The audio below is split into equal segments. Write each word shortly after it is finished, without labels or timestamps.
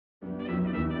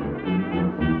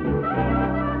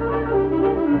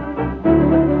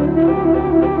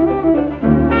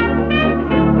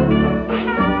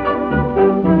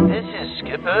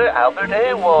Albert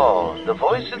A. Wall, the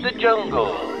voice of the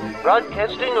jungle,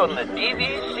 broadcasting on the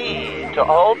DVC to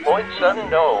all points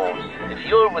unknown. If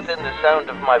you're within the sound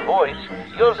of my voice,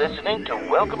 you're listening to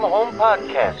Welcome Home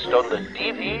Podcast on the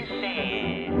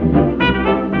DVC.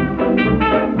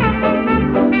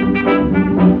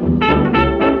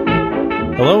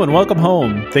 Hello and welcome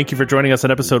home. Thank you for joining us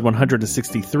on episode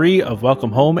 163 of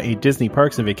Welcome Home, a Disney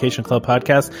Parks and Vacation Club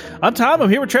podcast. I'm Tom. I'm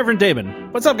here with Trevor and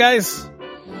Damon. What's up, guys?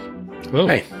 Whoa.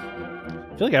 Hey.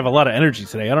 I feel like I have a lot of energy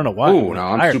today. I don't know why. Oh, no,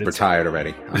 I'm super tired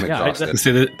already. I'm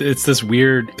exhausted. It's this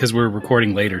weird, because we're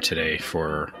recording later today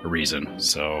for a reason.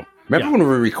 So remember when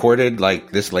we recorded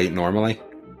like this late normally?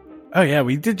 Oh, yeah.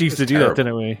 We did used to do that,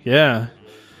 didn't we? Yeah.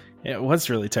 It was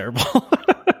really terrible.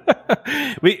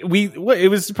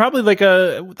 It was probably like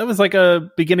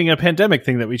a beginning of pandemic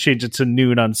thing that we changed it to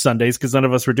noon on Sundays because none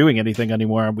of us were doing anything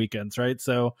anymore on weekends, right?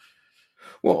 So,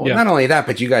 well, not only that,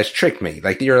 but you guys tricked me.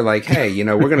 Like you're like, hey,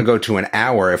 we're going to go to an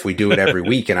hour if we do it every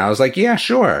week, and I was like, yeah,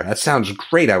 sure, that sounds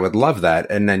great. I would love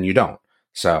that, and then you don't.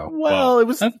 So, well, it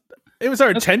was our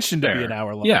intention to be an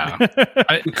hour long. Yeah,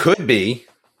 it could be.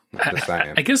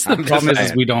 I guess the problem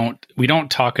is we don't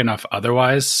talk enough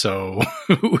otherwise, so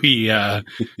it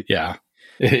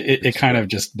kind of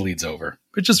just bleeds over,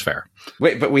 which is fair.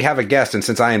 Wait, but we have a guest, and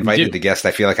since I invited the guest,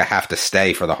 I feel like I have to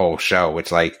stay for the whole show.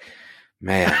 Which, like,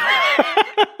 man,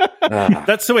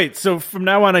 that's so. Wait, so from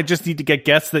now on, I just need to get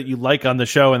guests that you like on the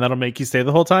show, and that'll make you stay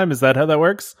the whole time. Is that how that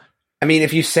works? I mean,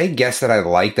 if you say guests that I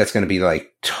like, that's going to be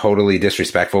like totally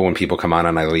disrespectful when people come on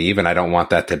and I leave, and I don't want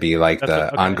that to be like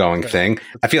ongoing thing.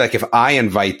 I feel like if I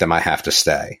invite them, I have to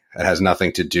stay. It has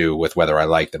nothing to do with whether I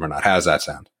like them or not. How does that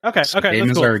sound? Okay. So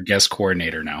Damon's our guest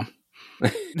coordinator now.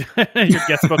 Your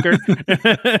guest booker.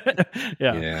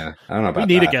 Yeah. I don't know about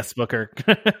we need that. a guest booker.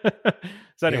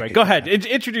 So anyway, go ahead.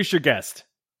 Introduce your guest.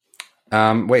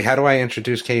 Wait, how do I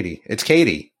introduce Katie? It's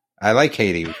Katie. I like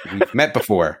Katie. We've met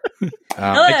before.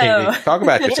 Hello. Katie, talk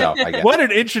about yourself, I guess. What an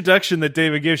introduction that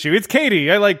David gives you. It's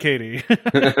Katie. I like Katie.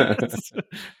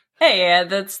 Hey,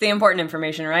 that's the important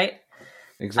information, right?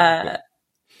 Exactly.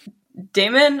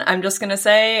 Damon, I'm just going to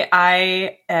say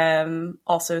I am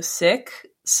also sick,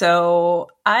 so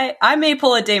I may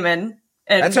pull a Damon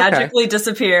and That's magically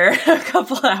disappear a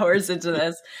couple hours into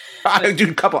this. Dude,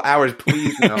 a couple hours,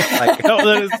 please. No,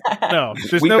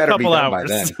 there's we no better couple be done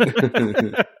hours. by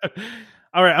then.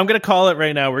 All right, I'm going to call it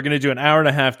right now. We're going to do an hour and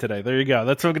a half today. There you go.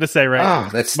 That's what I'm going to say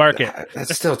right now. Mark it.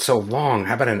 That's still so long.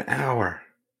 How about an hour?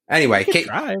 Anyway,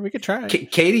 we could try.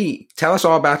 Katie, tell us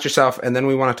all about yourself, and then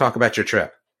we want to talk about your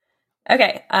trip.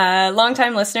 Okay,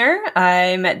 longtime listener.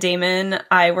 I met Damon.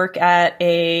 I work at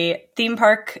a theme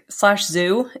park /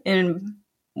 zoo in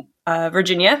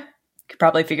Virginia. You could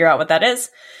probably figure out what that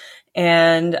is.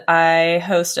 And I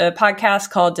host a podcast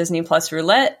called Disney Plus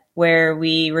Roulette, where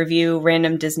we review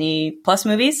random Disney Plus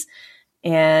movies.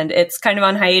 And it's kind of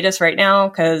on hiatus right now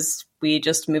because we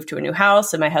just moved to a new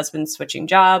house and my husband's switching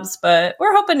jobs, but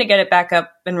we're hoping to get it back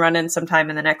up and running sometime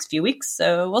in the next few weeks.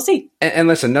 So we'll see. And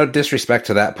listen, no disrespect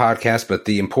to that podcast, but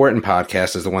the important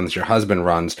podcast is the one that your husband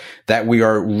runs that we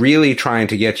are really trying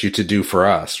to get you to do for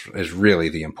us is really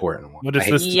the important one. What is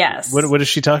this? Yes. What is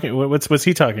she talking? What's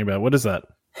he talking about? What is that?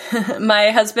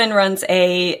 My husband runs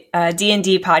a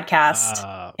D&D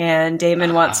podcast, and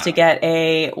Damon wants to get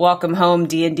a Welcome Home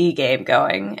D&D game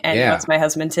going, and he wants my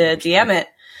husband to DM it.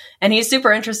 And he's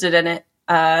super interested in it.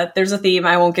 There's a theme.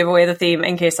 I won't give away the theme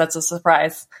in case that's a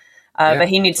surprise. But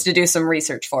he needs to do some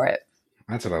research for it.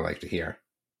 That's what I like to hear.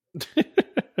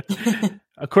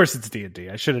 Of course it's D&D.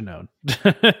 I should have known.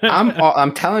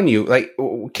 I'm telling you, like,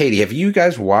 Katie, have you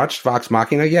guys watched Vox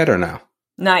Machina yet or no?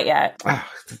 Not yet. Oh,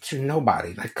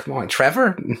 nobody. Like, come on.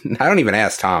 Trevor? I don't even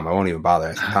ask Tom. I won't even bother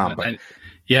asking Tom. But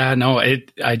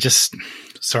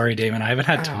Sorry, Damon, I haven't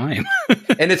had time.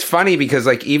 And it's funny because,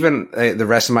 like, even the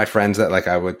rest of my friends that, like,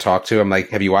 I would talk to, I'm like,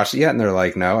 have you watched it yet? And they're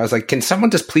like, no. I was like, can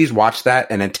someone just please watch that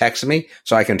and then text me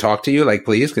so I can talk to you? Like,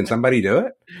 please, can somebody do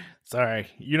it? Sorry.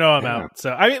 I'm out.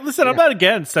 So, I mean, listen, I'm not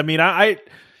against. I mean, I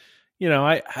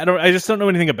just don't know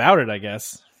anything about it, I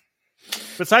guess.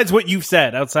 Besides what you've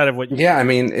said, outside of what I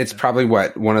mean, it's probably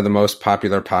one of the most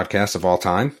popular podcasts of all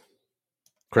time.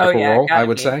 Critical Role, I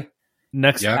would say.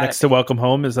 Next to Welcome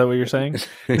Home, is that what you're saying?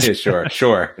 Yeah,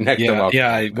 sure. Next to Welcome.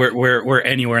 Yeah, we're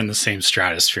anywhere in the same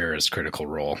stratosphere as Critical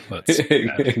Role.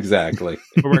 Exactly.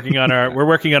 We're working on our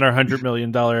 $100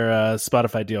 million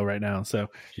Spotify deal right now. So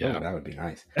that would be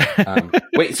nice.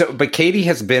 Wait, but Katie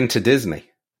has been to Disney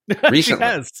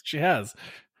recently. She has.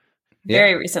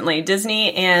 Very recently,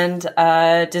 Disney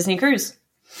and Disney Cruise.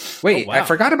 Wait, I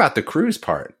forgot about the cruise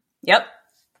part. Yep.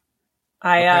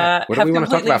 I have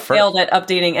completely failed at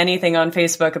updating anything on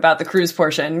Facebook about the cruise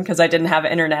portion because I didn't have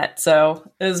internet. So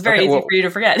it was very easy for you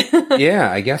to forget.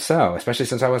 Yeah, I guess so. Especially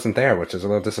since I wasn't there, which is a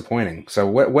little disappointing.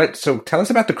 So so tell us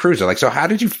about the cruise. Like, so how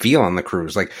did you feel on the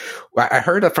cruise? Like, I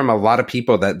heard from a lot of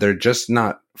people that they're just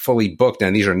not fully booked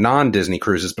and these are non-Disney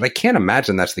cruises, but I can't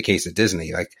imagine that's the case at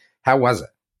Disney. Like, how was it?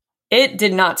 It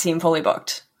did not seem fully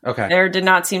booked. Okay. There did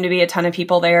not seem to be a ton of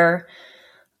people there.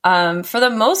 For the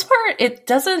most part, it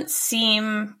doesn't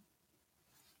seem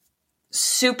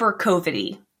super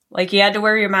COVID-y. Like, you had to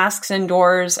wear your masks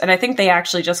indoors, and I think they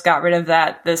actually just got rid of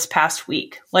that this past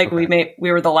week. Like, we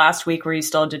were the last week where you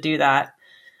still had to do that.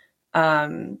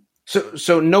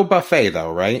 So no buffet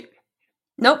though, right?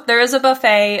 Nope, there is a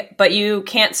buffet, but you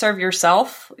can't serve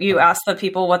yourself. You ask the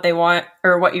people what they want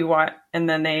or what you want, and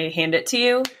then they hand it to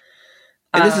you.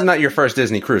 And this is not your first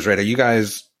Disney cruise, right? Are you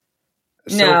guys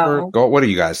silver, gold? What are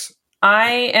you guys?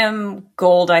 I am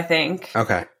gold, I think.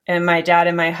 Okay. And my dad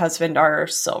and my husband are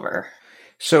silver.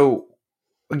 So,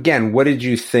 again, what did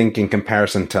you think in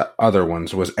comparison to other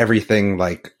ones? Was everything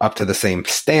like up to the same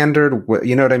standard?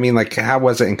 You know what I mean? Like, how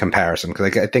was it in comparison?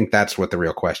 Because I think that's what the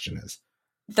real question is.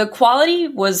 The quality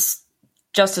was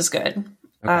just as good.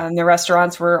 Okay. The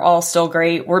restaurants were all still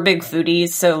great. We're big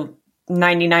foodies, so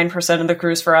 99% of the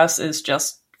cruise for us is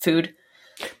just food.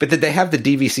 But did they have the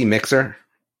DVC mixer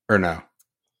or no?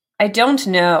 I don't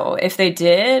know. If they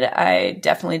did, I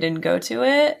definitely didn't go to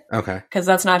it. Okay. Because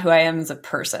that's not who I am as a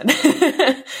person.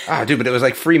 Dude, but it was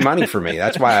like free money for me.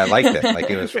 That's why I liked it.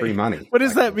 Like, it was free money. What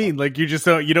does that mean? Like, you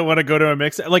don't want to go to a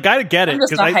mixer? Like, I get it. I'm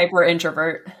just a hyper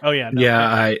introvert. Oh, yeah. No.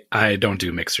 Yeah, I don't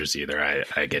do mixers either.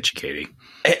 I get you, Katie.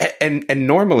 And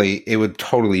normally it would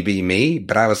totally be me,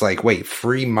 but I was like, wait,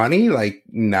 free money? Like,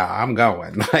 nah, I'm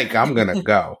going. Like, I'm going to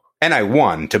go. And I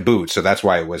won to boot, so that's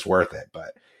why it was worth it.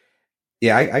 But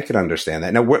yeah, I could understand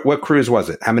that. Now, what cruise was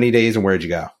it? How many days and where'd you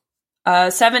go?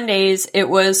 7 days. It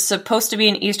was supposed to be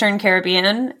in Eastern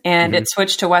Caribbean, and it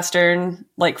switched to Western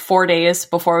like 4 days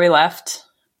before we left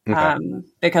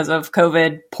because of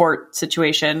COVID port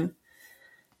situation.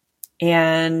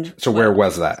 And so where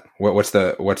was that? What's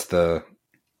the?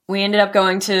 We ended up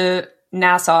going to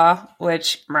Nassau,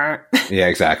 which yeah,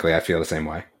 exactly. I feel the same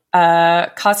way.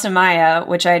 Costa Maya,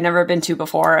 which I had never been to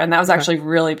before, and that was actually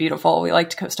really beautiful. We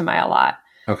liked Costa Maya a lot.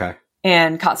 Okay.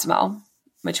 And Cozumel,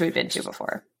 which we've been to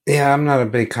before. Yeah, I'm not a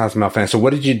big Cozumel fan. So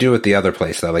what did you do at the other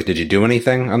place, though? Like, did you do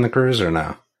anything on the cruise or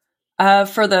no?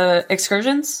 For the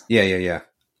excursions?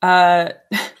 Yeah.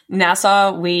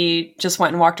 Nassau, we just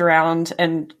went and walked around,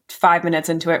 and 5 minutes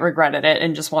into it, regretted it,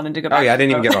 and just wanted to go back. Oh, yeah, I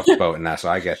didn't even get off the boat in Nassau.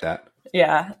 I get that.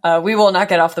 Yeah, we will not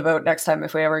get off the boat next time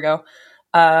if we ever go.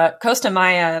 Costa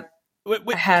Maya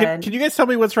can you guys tell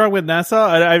me what's wrong with Nassau?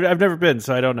 I've never been,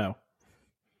 so I don't know.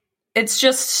 It's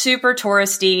just super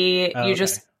touristy. You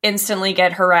just instantly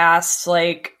get harassed,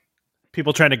 like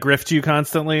people trying to grift you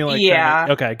constantly. Like, yeah,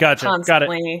 okay, gotcha,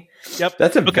 constantly. Got it. Yep,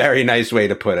 that's a very nice way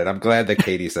to put it. I'm glad that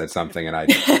Katie said something, and I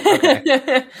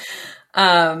did.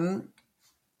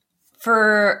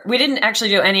 Okay. We didn't actually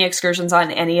do any excursions on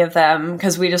any of them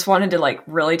because we just wanted to like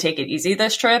really take it easy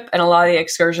this trip, and a lot of the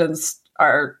excursions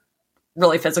are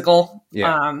really physical.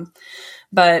 Yeah.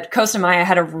 But Costa Maya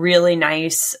had a really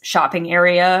nice shopping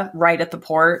area right at the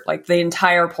port. Like, the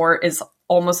entire port is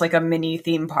almost like a mini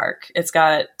theme park. It's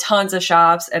got tons of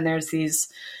shops, and there's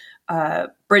these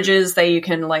bridges that you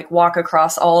can like walk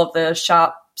across all of the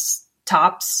shops'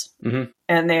 tops. Mm-hmm.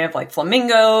 And they have like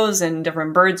flamingos and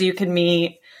different birds you can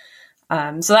meet.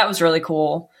 So that was really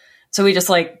cool. So we just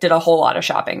like did a whole lot of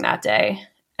shopping that day.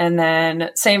 And then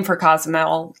same for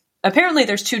Cozumel. Apparently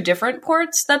there's 2 different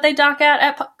ports that they dock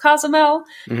at Cozumel.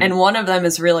 Mm-hmm. And one of them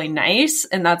is really nice.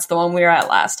 And that's the one we were at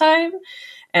last time.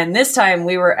 And this time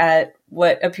we were at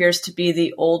what appears to be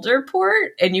the older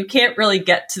port. And you can't really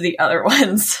get to the other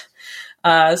ones.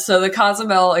 So the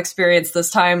Cozumel experience this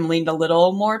time leaned a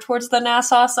little more towards the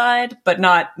Nassau side, but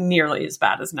not nearly as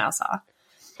bad as Nassau.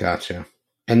 Gotcha.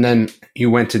 And then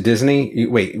you went to Disney.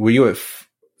 Wait, were you at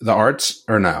the Arts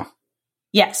or no?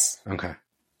 Yes. Okay.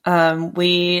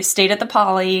 We stayed at the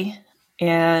Poly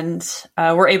and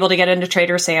were able to get into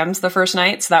Trader Sam's the first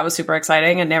night. So that was super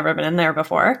exciting. I'd never been in there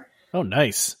before. Oh,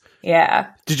 nice. Yeah.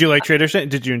 Did you like Trader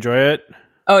Sam's? Did you enjoy it?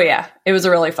 Oh, yeah. It was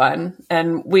really fun.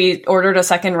 And we ordered a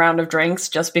second round of drinks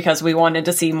just because we wanted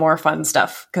to see more fun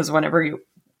stuff. Because whenever you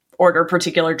order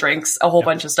particular drinks, a whole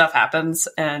bunch of stuff happens.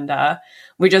 And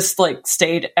we just like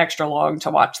stayed extra long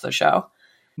to watch the show.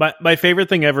 My favorite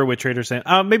thing ever with Trader Sam's,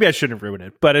 maybe I shouldn't ruin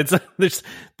it, but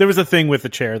there was a thing with the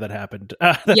chair that happened.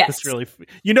 Yes. Really,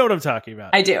 you know what I'm talking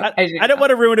about. I do. I don't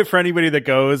want to ruin it for anybody that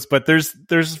goes, but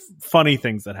there's funny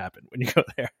things that happen when you go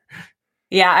there.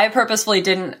 Yeah, I purposefully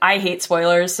didn't. I hate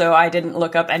spoilers, so I didn't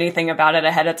look up anything about it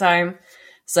ahead of time.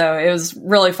 So it was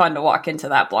really fun to walk into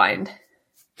that blind.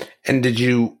 And did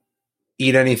you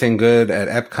eat anything good at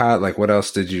Epcot? Like, what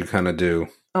else did you kind of do?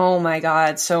 Oh my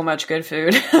God, so much good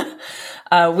food.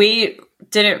 We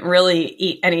didn't really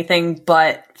eat anything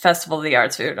but Festival of the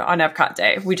Arts food on Epcot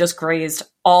Day. We just grazed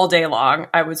all day long.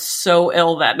 I was so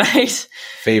ill that night.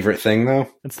 Favorite thing, though?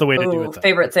 That's the way to do it. Though.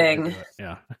 Favorite thing.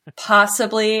 Yeah.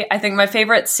 Possibly. I think my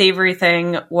favorite savory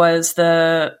thing was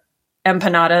the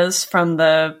empanadas from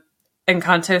the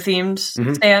Encanto themed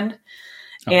stand.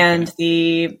 Okay. And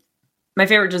my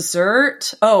favorite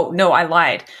dessert. Oh, no, I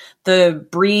lied. The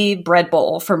brie bread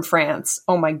bowl from France.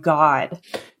 Oh my God.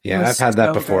 Yeah, I've had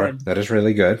that before. Good. That is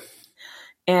really good.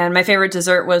 And my favorite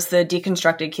dessert was the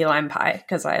deconstructed key lime pie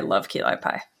because I love key lime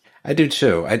pie. I do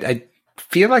too. I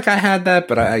feel like I had that,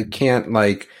 but I can't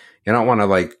I don't want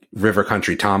to River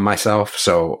Country Tom myself,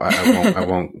 so I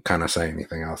won't kind of say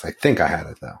anything else. I think I had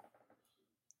it though.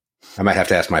 I might have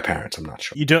to ask my parents. I'm not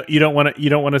sure. You don't want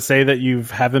to say that you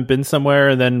haven't been somewhere,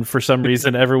 and then for some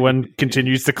reason everyone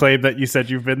continues to claim that you said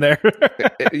you've been there.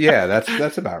 Yeah,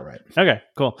 that's about right. Okay,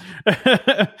 cool.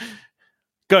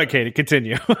 Go ahead, Katie.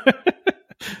 Continue.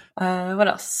 What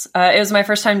else? It was my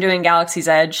first time doing Galaxy's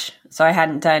Edge, so I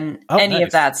hadn't done any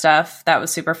of that stuff. That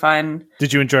was super fun.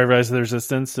 Did you enjoy Rise of the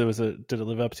Resistance? Did it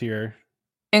live up to your?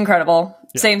 Incredible.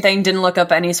 Yeah. Same thing. Didn't look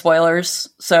up any spoilers,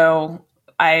 so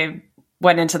I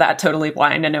went into that totally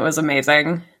blind, and it was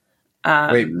amazing.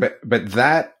 Wait, but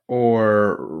that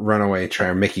or Runaway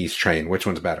Train, Mickey's Train, which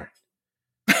one's better?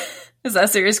 Is that a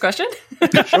serious question?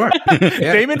 Sure.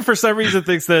 Yeah. Damon, for some reason,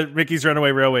 thinks that Mickey's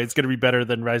Runaway Railway is going to be better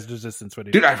than Rise of the Resistance.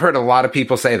 Dude, I've heard a lot of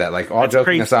people say that. All That's joking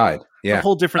crazy. Aside, yeah, a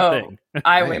whole different thing.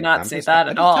 I would not say that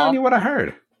at all. I'm telling you what I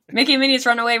heard. Mickey and Minnie's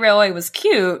Runaway Railway was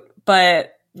cute,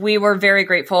 but we were very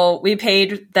grateful. We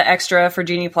paid the extra for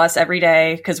Genie Plus every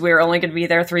day because we were only going to be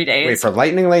there 3 days. Wait, for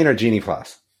Lightning Lane or Genie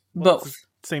Plus? Both.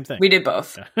 Same thing. We did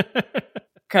both.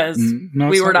 Because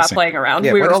we were not playing around.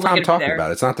 Yeah, we were what only is Tom talking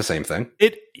about? It's not the same thing.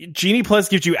 Genie Plus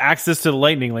gives you access to the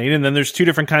Lightning Lane, and then there's two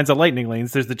different kinds of Lightning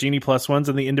Lanes. There's the Genie Plus ones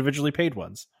and the individually paid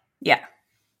ones. Yeah.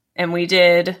 And we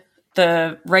did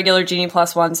the regular Genie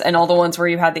Plus ones, and all the ones where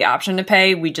you had the option to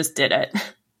pay, we just did it.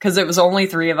 Because it was only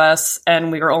 3 of us,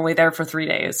 and we were only there for 3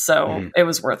 days, so it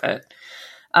was worth it.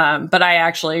 But I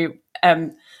actually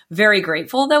am very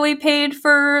grateful that we paid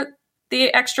for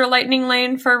the extra Lightning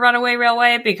Lane for Runaway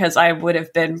Railway, because I would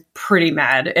have been pretty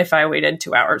mad if I waited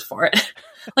 2 hours for it.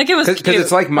 It was because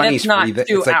it's like money's free. Not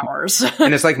 2 hours,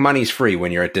 and it's like money's free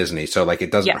when you're at Disney, so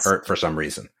it doesn't hurt for some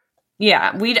reason.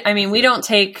 Yeah, we don't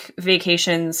take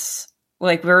vacations.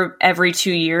 We're every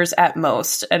 2 years at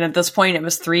most. And at this point, it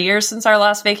was 3 years since our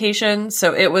last vacation.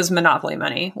 So it was Monopoly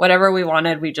money. Whatever we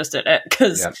wanted, we just did it.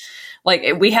 Because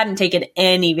we hadn't taken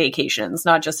any vacations,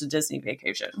 not just a Disney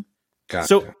vacation. Gotcha.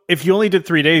 So if you only did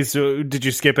 3 days, did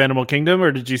you skip Animal Kingdom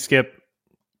or did you skip?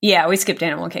 Yeah, we skipped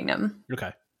Animal Kingdom.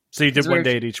 Okay. So you did 1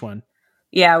 day at each one.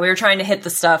 Yeah, we were trying to hit the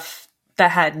stuff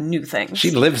that had new things. She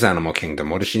lives Animal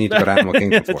Kingdom. What does she need to go to Animal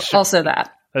Kingdom for? Also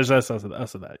that. There's also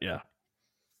that, yeah.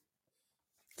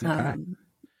 Okay.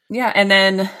 Yeah, and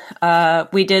then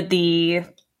we did the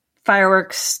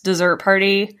fireworks dessert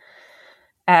party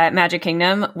at Magic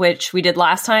Kingdom, which we did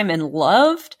last time and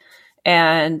loved.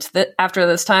 And after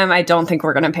this time, I don't think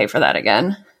we're going to pay for that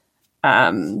again.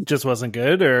 Just wasn't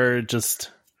good, or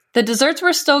just... The desserts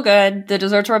were still good. The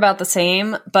desserts were about the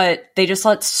same, but they just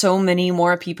let so many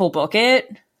more people book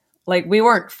it. We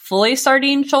weren't fully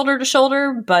starting shoulder to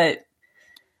shoulder, but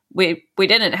we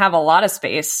didn't have a lot of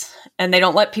space. And they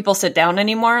don't let people sit down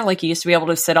anymore. You used to be able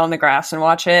to sit on the grass and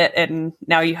watch it, and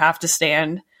now you have to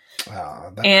stand.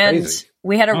 Wow, that's and crazy.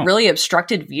 We had a really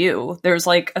obstructed view. There's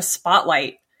a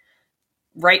spotlight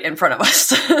right in front of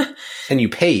us. And you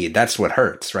paid. That's what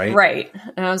hurts, right? Right.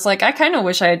 And I was I kind of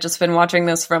wish I had just been watching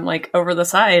this from over the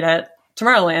side at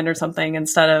Tomorrowland or something,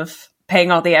 instead of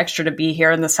paying all the extra to be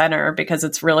here in the center, because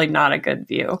it's really not a good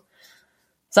view.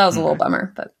 So that was a little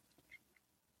bummer, but.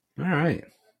 All right.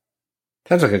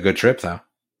 Sounds like a good trip, though.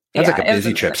 Sounds like a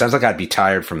busy trip. Sounds like I'd be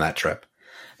tired from that trip.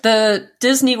 The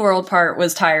Disney World part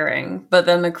was tiring, but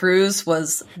then the cruise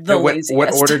was the laziest.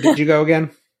 What order did you go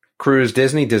again? Cruise,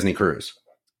 Disney, Disney cruise.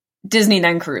 Disney,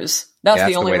 then cruise. That's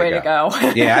the only way to go.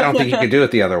 Yeah, I don't think you could do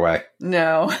it the other way.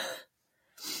 No.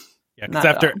 Yeah, because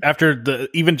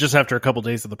after a couple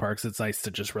days of the parks, it's nice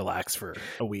to just relax for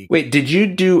a week. Wait, did you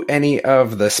do any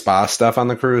of the spa stuff on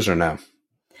the cruise or no?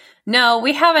 No,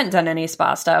 we haven't done any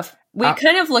spa stuff. We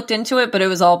kind of looked into it, but it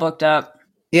was all booked up.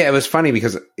 Yeah, it was funny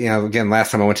because, again,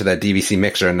 last time I went to that DVC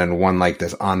mixer and then won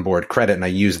this onboard credit, and I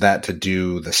used that to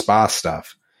do the spa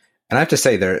stuff. And I have to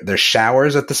say, their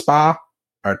showers at the spa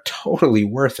are totally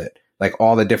worth it. Like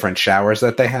all the different showers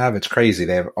that they have, it's crazy.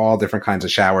 They have all different kinds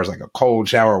of showers, like a cold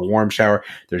shower, a warm shower.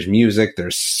 There's music,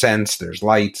 there's scents, there's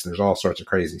lights, there's all sorts of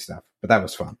crazy stuff. But that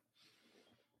was fun.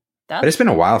 But it's been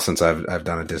a while since I've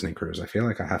done a Disney cruise. I feel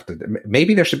like I have to.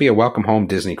 Maybe there should be a welcome home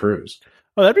Disney cruise.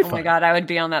 Oh, that'd be fun. Oh my God, I would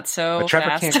be on that so but Trevor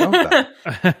fast. can't go with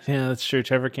that. Yeah, that's true.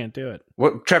 Trevor can't do it.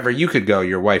 Well, Trevor, you could go.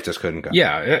 Your wife just couldn't go.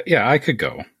 Yeah, I could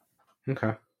go.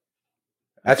 Okay.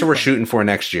 That's what we're shooting for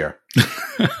next year.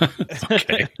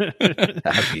 Okay.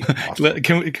 That'd be awesome.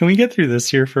 Can we get through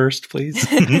this year first, please?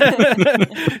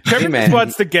 Trevor just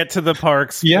wants to get to the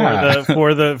parks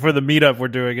for the meetup we're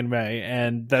doing in May,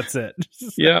 and that's it. So,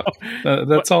 yeah,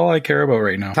 that's all I care about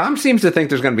right now. Tom seems to think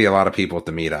there's going to be a lot of people at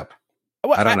the meetup.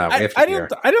 Well, I don't know.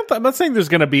 I'm not saying there's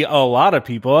going to be a lot of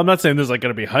people. I'm not saying there's like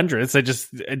going to be hundreds.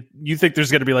 You think there's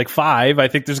going to be like 5. I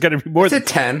think there's going to be more. I said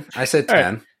 10. I said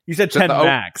 10. Right. You said 10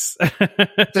 max.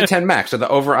 It's a 10 max. So the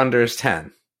over under is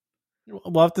 10.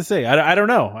 We'll have to see. I don't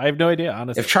know. I have no idea,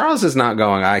 honestly. If Charles is not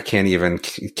going, I can't even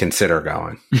consider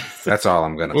going. That's all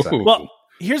I'm going to say. Well,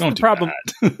 here's the problem.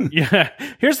 Yeah.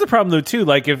 Here's the problem though, too.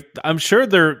 Like if I'm sure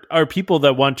there are people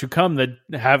that want to come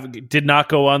that did not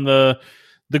go on the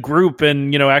group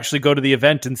and, actually go to the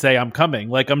event and say, I'm coming.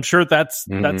 Like, I'm sure that's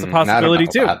a possibility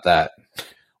too. About that.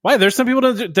 Why? There's some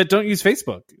people that don't use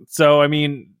Facebook. So, I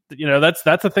mean, that's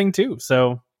a thing too.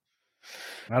 So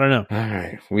I don't know. All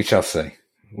right. We shall see.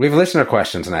 We have listener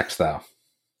questions next though.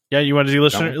 Yeah. You want to do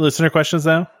listener questions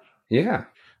now? Yeah.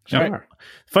 Sure. Right.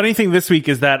 Funny thing this week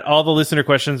is that all the listener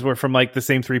questions were from like the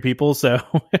same 3 people. So,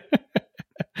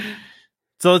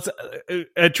 let's,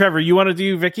 Trevor, you want to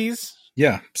do Vicky's?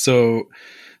 Yeah. So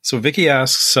Vicky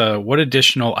asks, what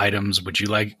additional items would you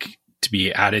like to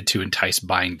be added to entice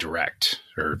buying direct?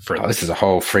 This is a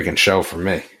whole freaking show for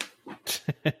me.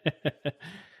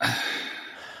 I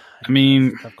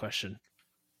mean, tough question.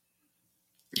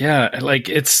 Yeah, like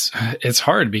it's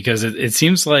hard because it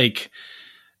seems like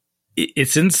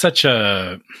it's in such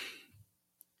a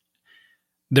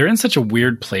they're in such a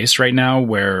weird place right now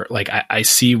where like I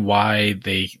see why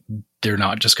they're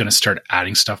not just going to start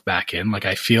adding stuff back in. Like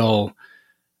I feel,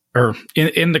 or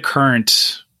in the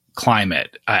current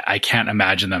climate, I can't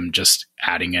imagine them just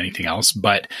adding anything else.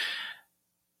 But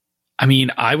I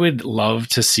mean, I would love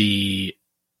to see,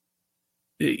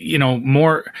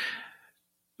 more,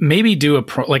 maybe do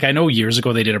like I know years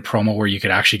ago they did a promo where you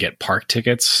could actually get park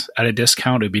tickets at a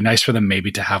discount. It'd be nice for them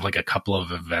maybe to have like a couple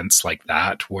of events like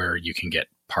that where you can get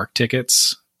park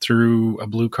tickets through a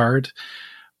blue card.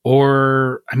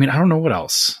 Or, I mean, I don't know what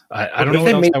else. I don't know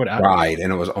what else I would add. Ride,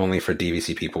 and it was only for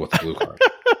DVC people with the blue card.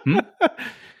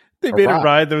 They made a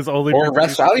ride that was only or a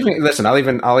restaurant.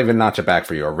 I'll even notch it back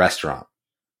for you. A restaurant.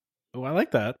 Oh, I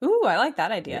like that. Ooh, I like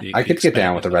that idea. I could get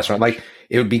down with the restaurant. Like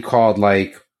it would be called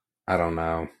like, I don't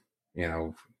know,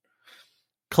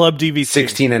 Club DVC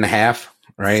 16 and a half,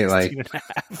 right? Like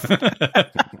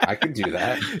I could do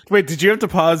that. Wait, did you have to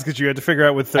pause because you had to figure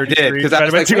out what 33? I did, because I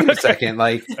was like, wait a second,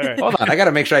 like, right. Hold on, I got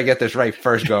to make sure I get this right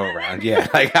first go around. Yeah,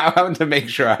 like I want to make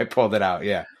sure I pulled it out.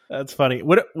 Yeah. That's funny.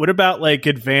 What about like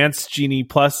advanced Genie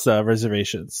Plus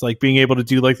reservations? Like being able to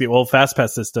do like the old Fast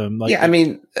Pass system? Like, yeah, I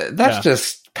mean, that's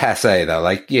just passe though.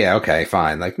 Like, yeah, okay,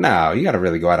 fine. Like, no, you got to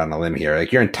really go out on a limb here.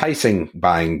 Like you're enticing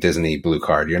buying Disney Blue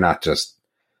Card. You're not just,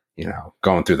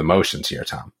 going through the motions here,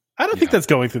 Tom. I don't think that's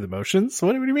going through the motions.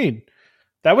 What do you mean?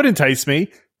 That would entice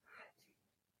me.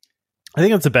 I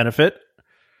think that's a benefit.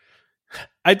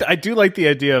 I do like the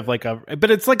idea of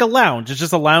but it's like a lounge. It's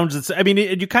just a lounge.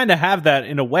 You kind of have that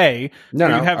in a way. No,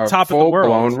 you have top of the world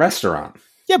full-blown restaurant.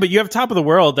 Yeah, but you have top of the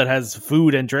world that has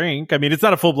food and drink. I mean, it's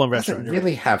not a full-blown restaurant. It doesn't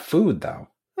really have food though.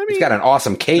 I mean, it's got an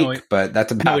awesome cake, but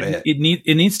that's about it.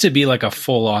 It needs to be like a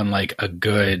full-on, like a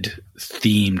good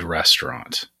themed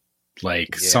restaurant,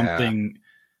 like something.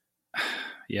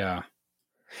 Yeah.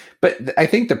 But I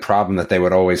think the problem that they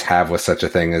would always have with such a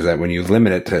thing is that when you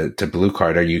limit it to Blue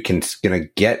Card, are you going to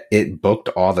get it booked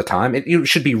all the time? It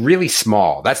should be really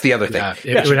small. That's the other thing. Yeah,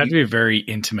 it would have to be a very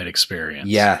intimate experience.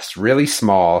 Yes, really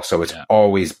small, so it's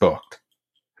always booked,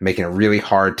 making it really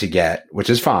hard to get, which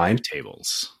is fine.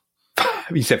 Tables.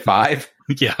 You said 5?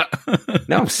 Yeah.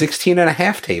 No, 16 and a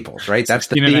half tables, right? That's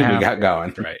the theme we got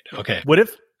going. Right. Okay. What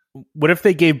if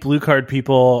they gave Blue Card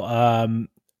people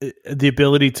the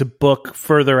ability to book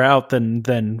further out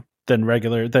than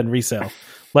resale?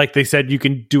 Like they said, you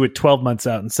can do it 12 months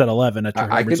out instead of 11 at your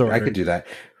resort. I could do that.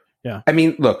 Yeah. I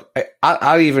mean, look,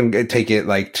 I'll even take it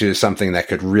like to something that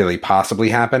could really possibly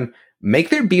happen. Make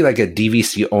there be like a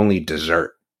DVC only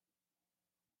dessert.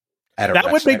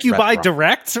 That would make you buy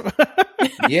direct.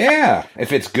 Yeah,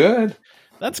 if it's good.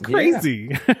 That's crazy.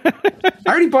 Yeah.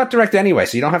 I already bought direct anyway,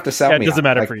 so you don't have to sell me. It doesn't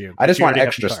matter for you. I just want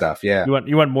extra stuff. Yeah.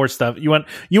 You want more stuff. You want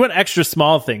extra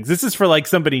small things. This is for like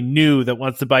somebody new that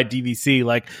wants to buy DVC.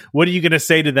 Like, what are you going to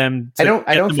say to them? I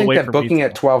don't think that booking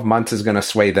at 12 months is going to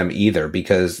sway them either,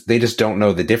 because they just don't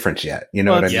know the difference yet. You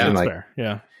know what I mean? Like, fair.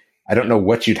 Yeah. I don't know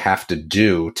what you'd have to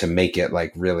do to make it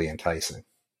like really enticing.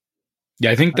 Yeah,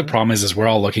 I think the problem is we're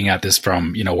all looking at this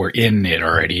from, we're in it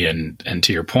already. And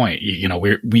to your point,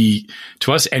 we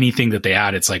to us, anything that they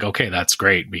add, it's like, okay, that's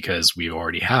great because we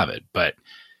already have it. But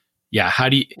yeah, how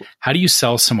do you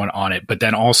sell someone on it? But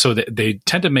then also they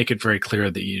tend to make it very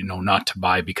clear that, not to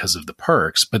buy because of the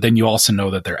perks, but then you also know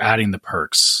that they're adding the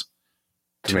perks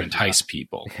to entice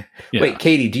people. Yeah. Wait,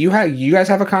 Katie, you guys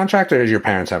have a contract, or does your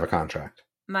parents have a contract?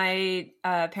 My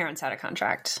parents had a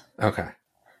contract. Okay.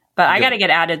 But I got to get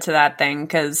added to that thing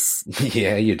because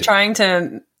yeah, you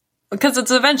do. Because it's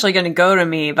eventually going to go to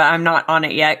me, but I'm not on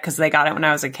it yet because they got it when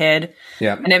I was a kid.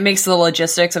 Yeah. And it makes the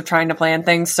logistics of trying to plan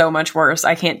things so much worse.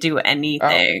 I can't do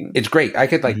anything. Oh, it's great. I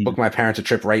could book my parents a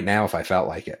trip right now if I felt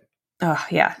like it. Oh,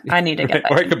 yeah. I need to get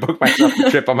that. Or I could book myself a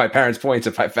trip on my parents' points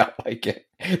if I felt like it.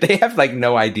 They have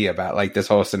no idea about this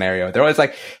whole scenario. They're always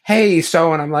like, hey,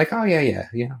 so, and I'm like, oh, yeah,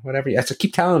 whatever. Yeah. So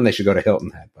keep telling them they should go to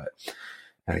Hilton Head. But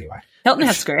anyway. Hilton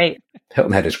Head's great.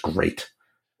 Hilton Head is great.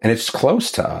 And it's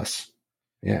close to us.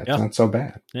 Yeah, it's not so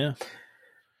bad. Yeah.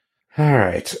 All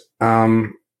right.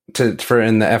 For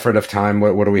in the effort of time,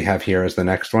 what do we have here as the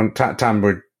next one? Tom,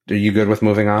 are you good with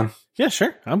moving on? Yeah,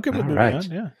 sure. I'm good with moving on.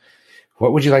 Yeah.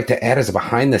 What would you like to add as a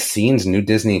behind-the-scenes new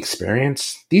Disney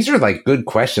experience? These are good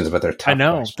questions, but they're tough. I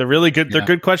know. questions. They're really good. Yeah. They're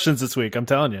good questions this week. I'm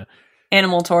telling you.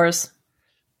 Animal tours.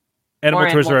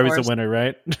 Animal tours are always a winner,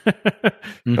 right?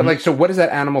 Mm-hmm. But so what does that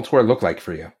animal tour look like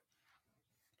for you?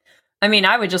 I mean,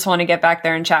 I would just want to get back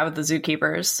there and chat with the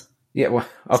zookeepers. Yeah, well,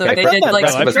 okay. So they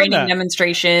did some training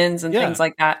demonstrations and things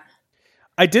like that.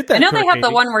 I did that. I know they have the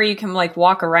one where you can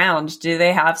walk around. Do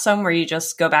they have some where you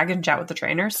just go back and chat with the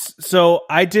trainers? So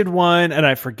I did one, and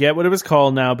I forget what it was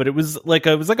called now, but it was like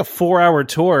a 4-hour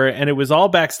tour, and it was all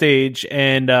backstage,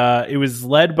 and it was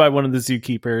led by one of the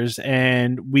zookeepers,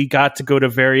 and we got to go to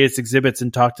various exhibits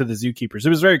and talk to the zookeepers. It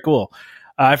was very cool.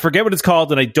 I forget what it's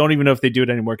called, and I don't even know if they do it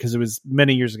anymore because it was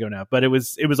many years ago now. But it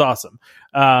was awesome.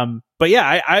 But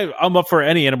yeah, I'm up for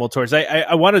any animal tours.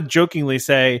 I want to jokingly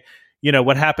say,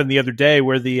 what happened the other day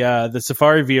where the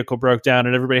safari vehicle broke down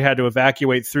and everybody had to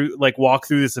evacuate through, walk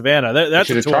through the savannah. That's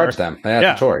should have charged them.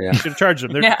 That's a tour. Yeah, should have charged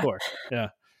them. There's a tour. Yeah.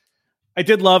 I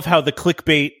did love how the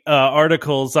clickbait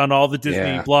articles on all the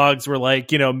Disney blogs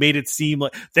were made it seem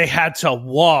like they had to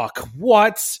walk.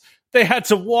 What? They had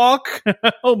to walk?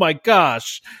 Oh my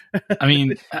gosh. I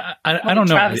mean, I don't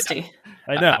know. Travesty.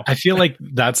 I know. I feel like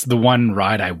that's the one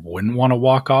ride I wouldn't want to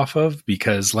walk off of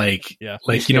because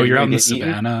you're out in the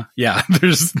savannah. Yeah.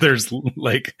 There's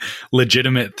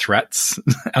legitimate threats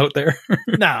out there.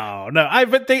 No.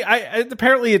 But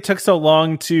apparently it took so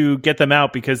long to get them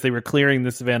out because they were clearing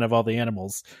the savannah of all the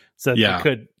animals. So they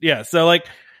could. Yeah. So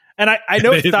and I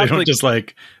know it stopped, they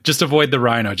don't just avoid the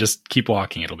rhino. Just keep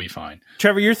walking; it'll be fine.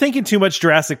 Trevor, you're thinking too much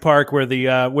Jurassic Park, where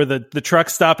the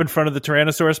trucks stop in front of the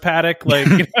Tyrannosaurus paddock.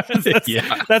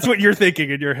 That's what you're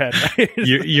thinking in your head. Right?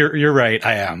 You're right.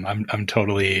 I am. I'm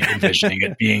totally envisioning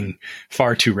it being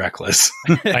far too reckless.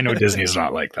 I know Disney's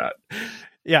not like that.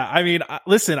 Yeah, I mean,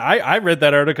 listen, I read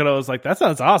that article and I was like, that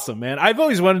sounds awesome, man. I've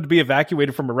always wanted to be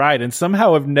evacuated from a ride, and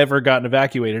somehow I've never gotten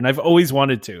evacuated, and I've always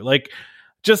wanted to.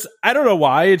 I don't know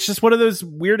why. It's just one of those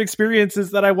weird experiences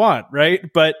that I want, right?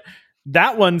 But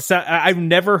that one, I've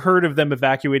never heard of them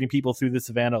evacuating people through the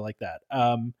savannah like that.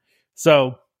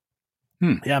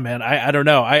 Yeah, man, I don't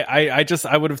know. I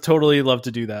would have totally loved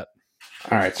to do that.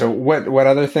 All right. So what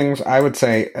other things? I would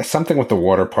say something with the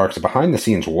water parks, a behind the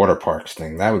scenes water parks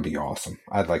thing. That would be awesome.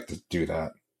 I'd like to do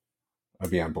that. I'd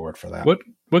be on board for that. What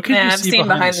could you I've see seen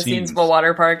behind the scenes of a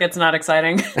water park. It's not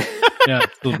exciting. Yeah,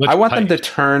 I want them to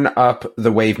turn up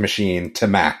the wave machine to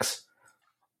max.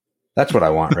 That's what I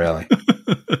want, really.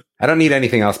 I don't need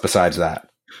anything else besides that.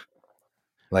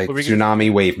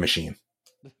 Tsunami wave machine.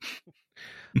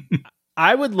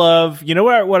 I would love,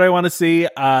 what I want to see?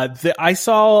 I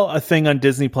saw a thing on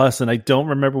Disney Plus, and I don't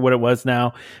remember what it was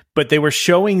now, but they were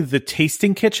showing the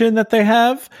tasting kitchen that they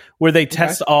have, where they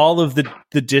test all of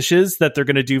the dishes that they're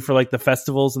going to do for the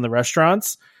festivals and the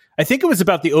restaurants. I think it was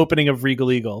about the opening of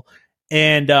Regal Eagle.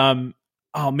 And,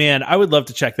 oh man, I would love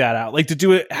to check that out. To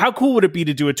do it. How cool would it be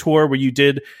to do a tour where you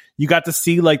got to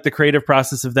see the creative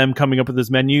process of them coming up with those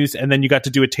menus, and then you got to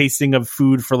do a tasting of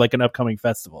food for an upcoming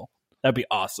festival? That'd be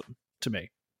awesome to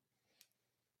me.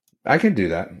 I could do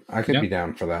that. I could be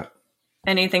down for that.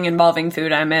 Anything involving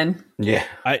food, I'm in. Yeah.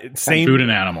 Same. Food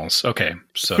and animals. Okay.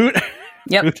 So. Food.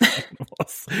 Yep.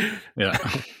 Yeah.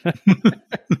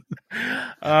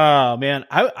 Oh man,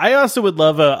 I also would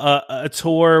love a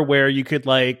tour where you could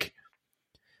like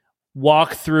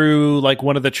walk through like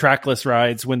one of the trackless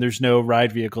rides when there's no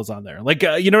ride vehicles on there, like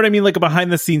you know what I mean, like a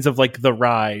behind the scenes of like the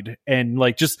ride, and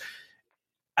like just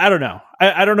I don't know,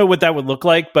 I don't know what that would look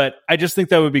like, but I just think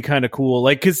that would be kind of cool,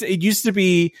 like because it used to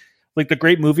be like the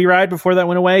Great Movie Ride before that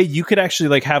went away. You could actually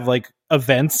like have like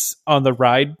events on the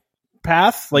ride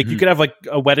path, like you could have like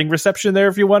a wedding reception there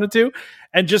if you wanted to,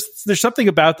 and just there's something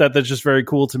about that that's just very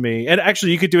cool to me. And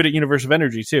actually you could do it at Universe of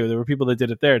Energy too. There were people that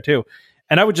did it there too,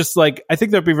 and I would just like, I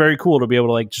think that'd be very cool to be able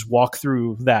to like just walk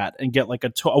through that and get like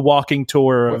a walking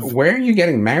tour of Where are you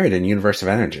getting married in Universe of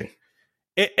Energy?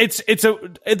 It's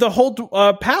the whole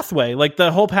pathway, like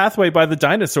the whole pathway by the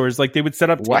dinosaurs, like they would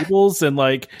set up tables and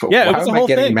like yeah, it was the whole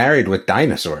getting thing. Married with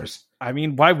dinosaurs? I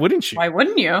mean, why wouldn't you? Why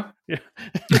wouldn't you? Yeah.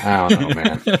 I don't know,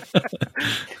 man.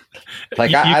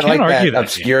 Like I like that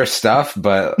obscure stuff,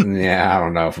 but yeah, I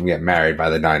don't know if I'm getting married by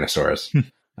the dinosaurs.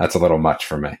 That's a little much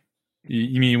for me.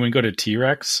 You mean you wouldn't go to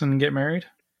T-Rex and get married?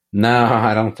 No,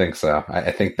 I don't think so.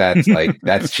 I think that's like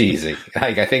that's cheesy.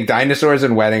 Like I think dinosaurs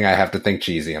and wedding, I have to think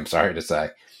cheesy. I'm sorry to say.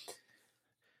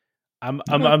 I'm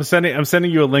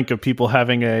sending you a link of people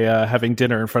having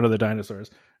dinner in front of the dinosaurs.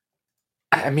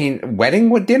 I mean, wedding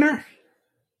with dinner,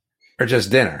 or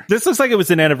just dinner? This looks like it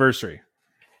was an anniversary.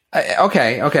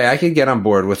 Okay, I could get on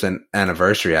board with an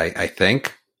anniversary. I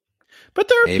think. But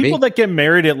there are people that get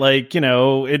married at like, you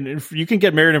know, and you can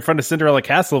get married in front of Cinderella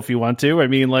Castle if you want to. I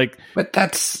mean, like, but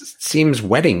that seems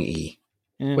wedding-y.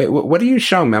 Wait, what are you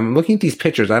showing me? I'm looking at these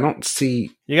pictures. I don't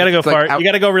see. You got to go far. You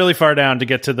got to go really far down to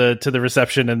get to the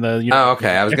reception and the. You know, oh, okay.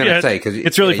 I was going to say because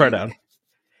it's really far down.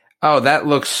 Oh, that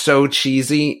looks so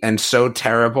cheesy and so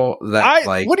terrible that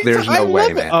there's no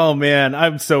way, man. Oh man,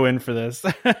 I'm so in for this.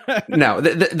 No,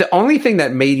 the only thing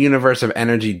that made Universe of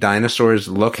Energy dinosaurs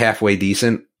look halfway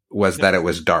decent was that it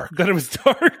was dark. That it was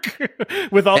dark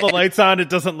with all the lights on. It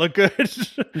doesn't look good,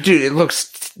 dude.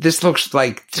 This looks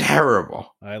like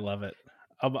terrible. I love it.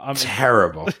 I'm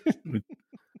terrible.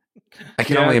 I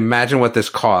can only imagine what this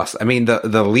costs. I mean,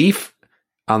 the leaf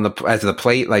on as the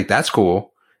plate, like that's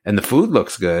cool, and the food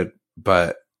looks good,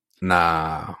 but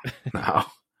no.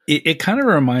 It kind of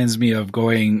reminds me of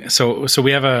going. So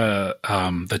we have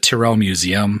the Tyrrell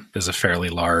Museum is a fairly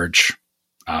large.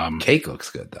 Cake looks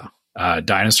good though.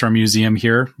 Dinosaur museum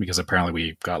here because apparently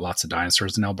we've got lots of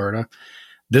dinosaurs in Alberta.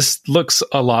 This looks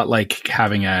a lot like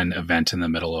having an event in the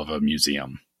middle of a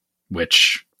museum,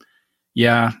 which,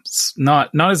 yeah, it's not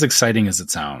as exciting as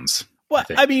it sounds. Well,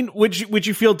 I mean, would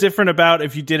you feel different about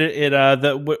if you did it at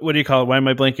what do you call it? Why am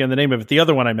I blanking on the name of it? The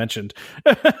other one I mentioned,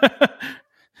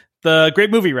 the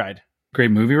Great Movie Ride.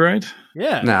 Great Movie Ride.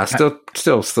 Yeah. Nah, still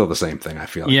the same thing. I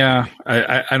feel. Like. Yeah,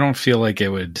 I don't feel like it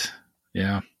would.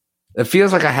 Yeah. It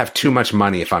feels like I have too much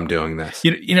money if I'm doing this.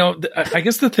 You know, I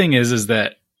guess the thing is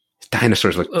that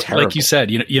dinosaurs look terrible. Like you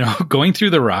said, you know, going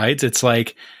through the rides, it's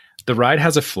like the ride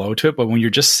has a flow to it, but when you're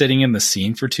just sitting in the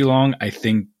scene for too long, I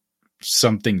think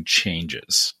something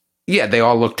changes. Yeah, they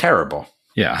all look terrible.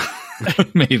 Yeah,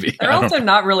 maybe. They're also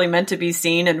not really meant to be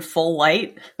seen in full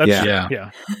light.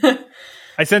 Yeah.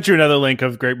 I sent you another link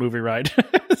of Great Movie Ride.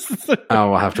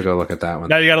 Oh, I'll have to go look at that one.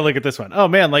 Now you got to look at this one. Oh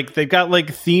man, like they've got like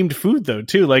themed food though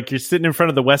too. Like you're sitting in front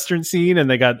of the Western scene, and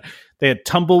they had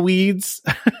tumbleweeds.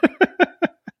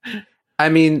 I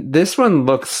mean, this one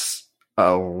looks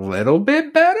a little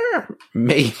bit better,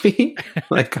 maybe.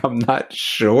 Like I'm not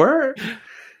sure.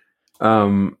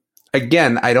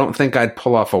 Again, I don't think I'd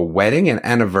pull off a wedding, an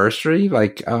anniversary,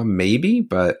 like maybe,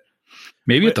 but.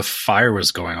 Maybe if the fire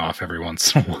was going off every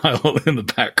once in a while in the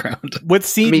background. What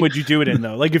scene would you do it in,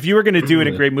 though? Like, if you were going to do it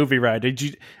in Great Movie Ride, I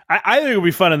think it would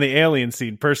be fun in the alien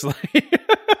scene, personally.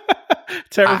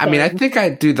 I mean, I think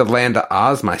I'd do the Land of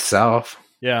Oz myself.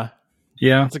 Yeah.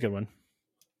 That's a good one.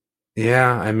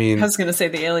 Yeah, I mean... I was going to say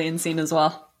the alien scene as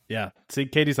well. Yeah. See,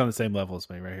 Katie's on the same level as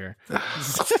me right here.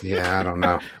 Yeah, I don't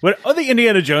know. The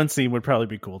Indiana Jones scene would probably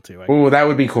be cool, too. Ooh, that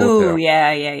would be cool, too. Ooh,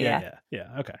 yeah. Yeah,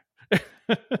 okay.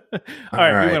 All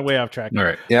right, we went way off track. All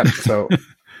right. Yep. So,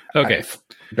 okay.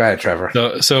 Go ahead,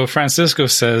 Trevor. So Francisco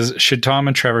says, should Tom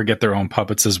and Trevor get their own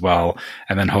puppets as well,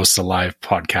 and then host a live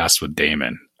podcast with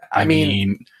Damon? I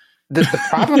mean, the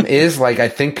problem is, like, I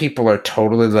think people are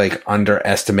totally like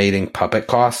underestimating puppet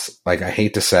costs. Like, I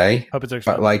hate to say, puppets are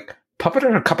expensive. But like, puppet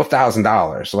are a couple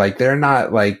 $1,000s. Like, they're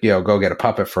not like, go get a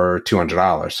puppet for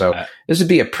 $200. So this would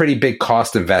be a pretty big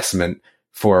cost investment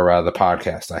for the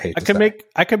podcast.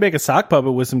 I could make a sock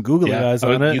puppet with some googly eyes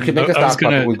on it. You could make a sock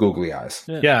puppet with googly eyes.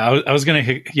 I was gonna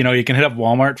hit, you can hit up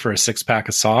Walmart for a 6-pack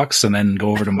of socks and then go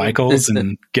over to Michael's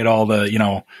and get all the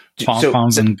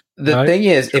pom-poms. The thing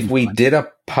is, if we did a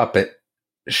puppet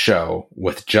show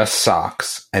with just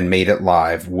socks and made it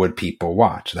live, would people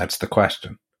watch? That's the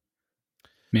question.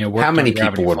 I mean, how many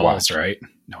people would watch? Right?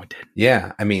 No, it didn't.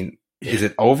 Yeah, I mean. Is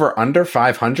it over under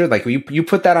 500? Like you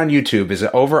put that on YouTube. Is it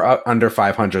over under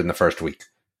 500 in the first week?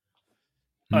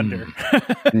 Under.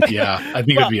 Yeah, I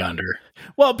think it'd be under.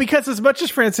 Well, because as much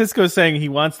as Francisco's saying he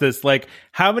wants this, like,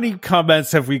 how many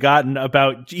comments have we gotten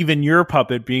about even your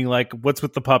puppet being like, "What's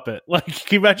with the puppet?" Like,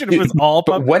 can you imagine if it was all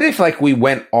puppet? But what if like we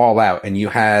went all out and you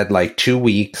had like 2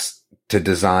 weeks to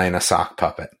design a sock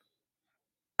puppet?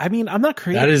 I mean, I'm not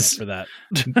creative enough for that.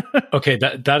 Okay,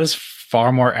 that is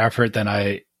far more effort than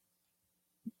I.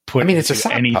 It's a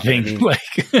sock anything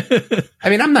puppet.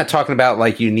 I'm not talking about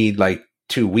like you need like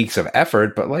 2 weeks of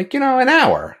effort, but like, an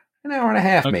hour and a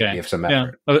half maybe of some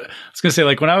effort. I was going to say,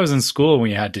 like, when I was in school,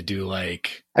 we had to do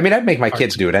like, I'd make my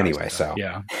kids do it anyway. Stuff. So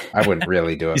yeah, I wouldn't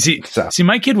really do it. See,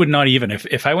 my kid would not even,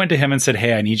 if I went to him and said,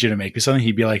 "Hey, I need you to make me something,"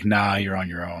 he'd be like, "Nah, you're on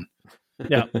your own."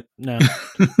 Yeah, no.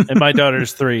 And my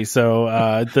daughter's 3, so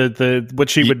the what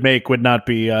she would make would not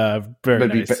be very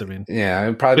nice. It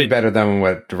would probably be better than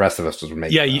what the rest of us would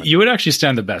make. Yeah, you would actually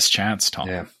stand the best chance, Tom.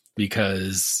 Yeah,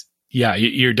 because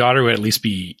your daughter would at least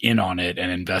be in on it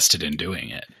and invested in doing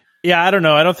it. Yeah, I don't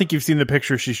know. I don't think you've seen the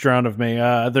picture she's drawn of me.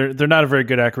 They're not a very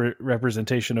good accurate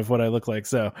representation of what I look like.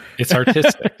 So it's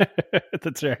artistic.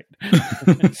 That's right.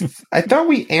 I thought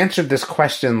we answered this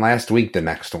question last week. The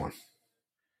next one.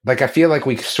 Like, I feel like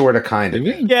we sort of kind of.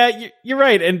 Yeah, you're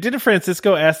right. And didn't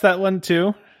Francisco ask that one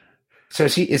too? So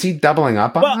is he doubling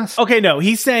up on us? Okay, no.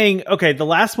 He's saying, the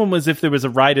last one was if there was a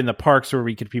ride in the parks where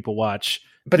people watch.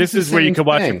 But this is where you could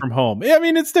watch it from home. I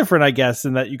mean, it's different, I guess,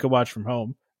 in that you could watch from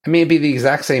home. I mean, it'd be the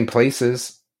exact same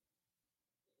places.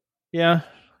 Yeah,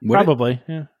 probably.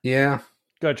 Yeah.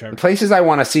 Go ahead, Trevor. The places I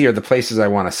want to see are the places I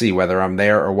want to see, whether I'm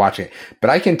there or watching it. But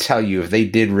I can tell you, if they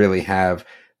did really have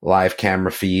live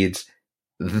camera feeds,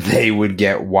 they would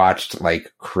get watched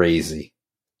like crazy.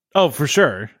 Oh, for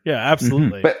sure. Yeah,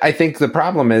 absolutely. Mm-hmm. But I think the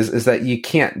problem is that you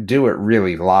can't do it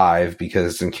really live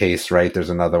because in case, there's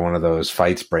another one of those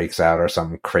fights breaks out or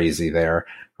something crazy there,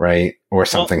 right? Or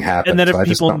something happens. And then if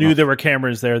people knew there were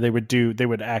cameras there, they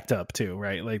would act up too,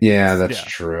 right? Like, yeah, that's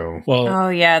true. Well,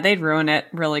 they'd ruin it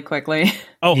really quickly.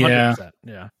 Oh, 100%.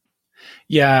 Yeah.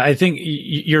 Yeah, I think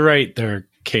you're right there,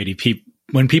 Katie.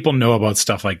 When people know about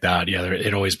stuff like that,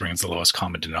 it always brings the lowest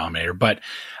common denominator. But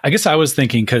I guess I was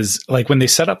thinking, because like when they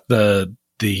set up the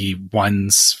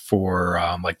ones for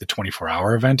like the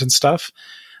 24-hour event and stuff,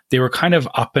 they were kind of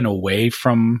up and away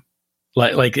from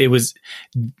like it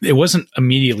wasn't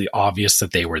immediately obvious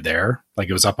that they were there. Like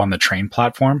it was up on the train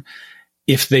platform.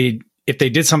 If they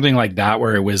did something like that,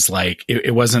 where it was like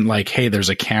it wasn't like, hey, there's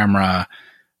a camera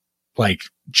like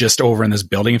just over in this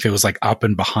building, if it was like up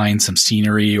and behind some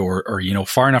scenery or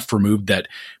far enough removed that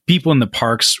people in the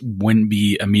parks wouldn't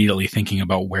be immediately thinking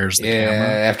about where's the camera.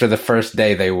 After the first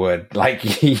day they would. Like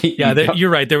you're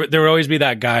right. There would always be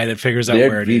that guy that figures out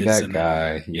where it is. That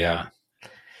guy. Yeah.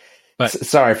 But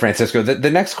sorry, Francisco.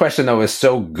 The next question though is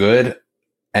so good,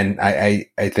 and I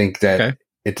think that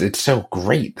it's so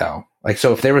great though. Like,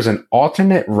 so if there was an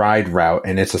alternate ride route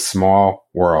and it's a small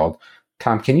world,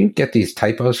 Tom, can you get these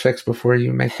typos fixed before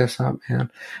you make this up,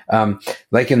 man?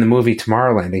 Like in the movie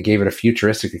Tomorrowland, they gave it a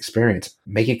futuristic experience.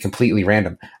 Make it completely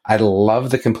random. I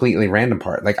love the completely random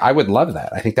part. Like, I would love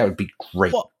that. I think that would be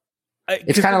great. Well,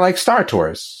 it's kind of like Star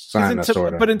Tours, sort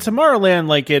of. But in Tomorrowland,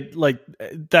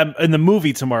 in the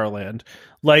movie Tomorrowland,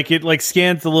 it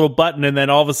scans the little button and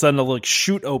then all of a sudden a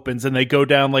chute opens and they go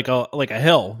down like a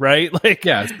hill, right?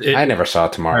 I never saw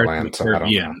Tomorrowland, so I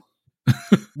don't know.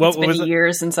 It's been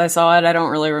years since I saw it. I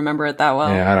don't really remember it that well.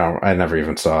 Yeah, I never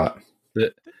even saw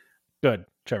it. Good,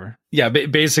 Trevor. Yeah,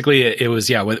 basically it was,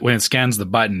 when it scans the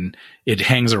button, it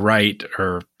hangs a right,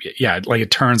 or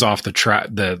it turns off the track,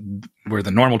 where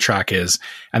the normal track is,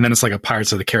 and then it's like a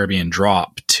Pirates of the Caribbean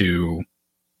drop to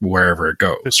wherever it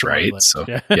goes, right? So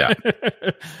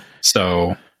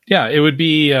so it would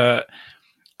be.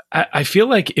 I feel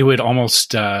like it would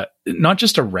almost not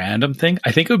just a random thing.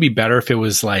 I think it would be better if it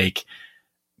was like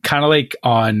kind of like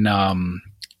on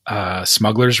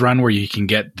Smuggler's Run, where you can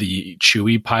get the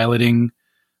Chewie piloting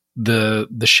the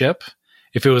ship.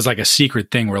 If it was like a secret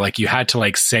thing where like you had to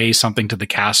like say something to the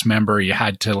cast member, you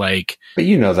had to like. But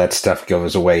that stuff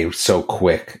goes away so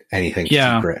quick. Anything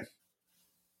secret.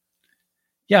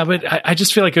 Yeah, but I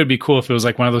just feel like it would be cool if it was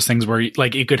like one of those things where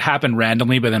like it could happen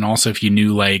randomly, but then also if you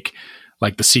knew like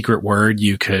like the secret word,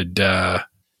 you could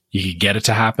get it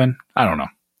to happen. I don't know.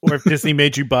 Or if Disney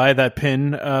made you buy that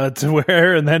pin to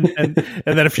wear, and then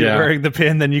if you're wearing the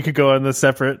pin, then you could go on the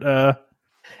separate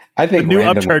I think new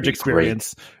upcharge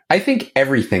experience. Great. I think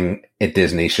everything at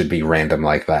Disney should be random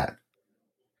like that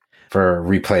for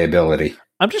replayability.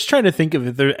 I'm just trying to think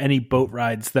if there are any boat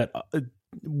rides that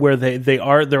where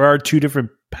there are two different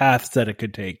paths that it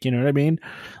could take. You know what I mean?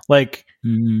 Like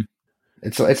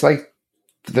it's like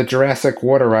the Jurassic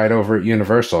water ride over at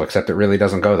Universal, except it really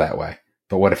doesn't go that way.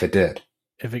 But what if it did?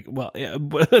 That's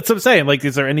what I'm saying. Like,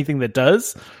 is there anything that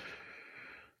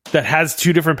has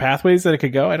two different pathways that it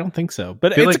could go? I don't think so.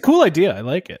 But it's a cool idea. I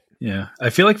like it. Yeah, I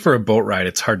feel like for a boat ride,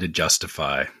 it's hard to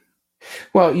justify.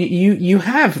 Well, you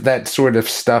have that sort of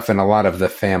stuff in a lot of the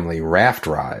family raft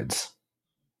rides.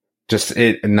 Just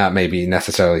not maybe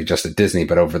necessarily just at Disney,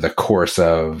 but over the course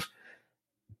of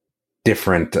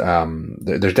different.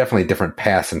 There's definitely different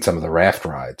paths in some of the raft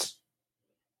rides.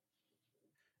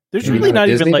 There's really not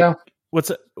Disney, even like though?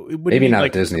 Maybe not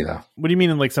like, at Disney though. What do you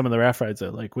mean in like some of the raft rides though?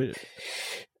 Like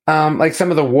like some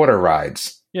of the water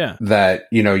rides. Yeah. That,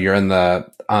 you're on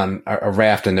a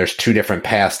raft and there's two different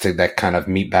paths that kind of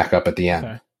meet back up at the end.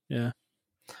 Okay. Yeah.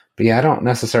 But yeah, I don't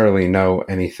necessarily know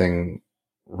anything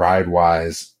ride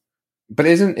wise. But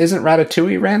isn't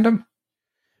Ratatouille random?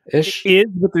 Ish? It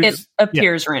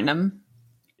appears random.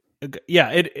 Yeah,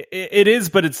 it is,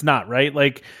 but it's not, right?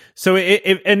 Like, so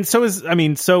so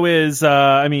is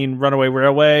Runaway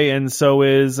Railway, and so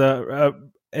is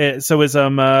Rise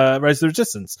of the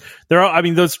Resistance. They're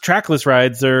all, those trackless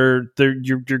rides you're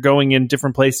going in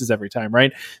different places every time,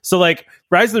 right? So like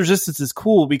Rise of the Resistance is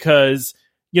cool because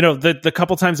the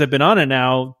couple times I've been on it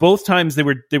now, both times they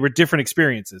were different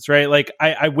experiences, right? Like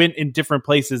I went in different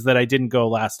places that I didn't go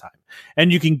last time,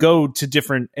 and you can go to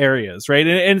different areas, right?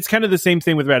 And it's kind of the same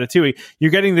thing with Ratatouille.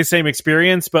 You're getting the same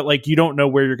experience, but like you don't know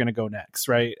where you're going to go next,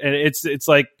 right? And it's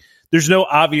like there's no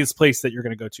obvious place that you're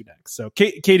going to go to next. So,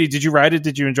 Katie, did you ride it?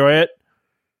 Did you enjoy it?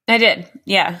 I did,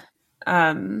 yeah.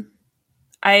 My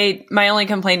only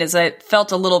complaint is it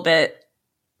felt a little bit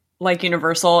like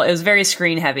Universal. It was very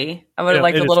screen heavy. I would have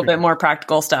liked a little bit more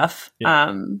practical stuff.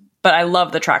 Yeah. But I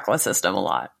love the trackless system a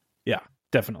lot. Yeah,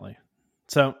 definitely.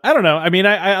 So I don't know.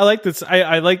 I like this.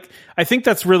 I think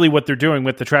that's really what they're doing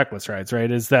with the trackless rides,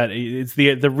 right? Is that it's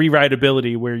the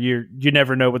re-rideability where you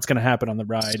never know what's going to happen on the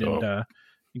ride, and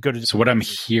you go to. So what I'm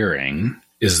hearing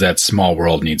is that Small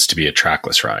World needs to be a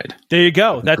trackless ride. There you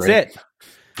go. That's great. It.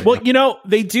 Well,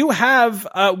 they do have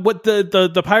what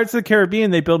the Pirates of the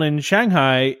Caribbean they built in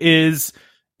Shanghai is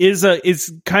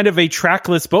kind of a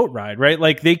trackless boat ride, right?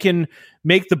 Like they can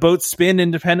make the boat spin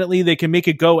independently. They can make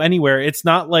it go anywhere. It's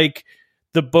not like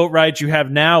the boat rides you have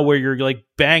now where you're like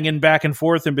banging back and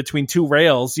forth in between two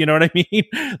rails. You know what I mean?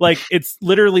 Like it's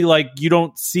literally like you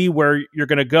don't see where you're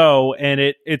going to go, and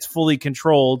it's fully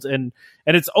controlled, and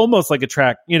it's almost like a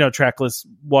trackless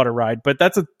water ride. But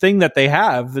that's a thing that they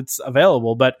have that's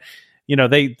available. But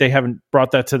they haven't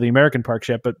brought that to the American parks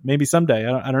yet. But maybe someday.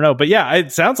 I don't know. But yeah,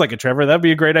 it sounds like it, Trevor. That'd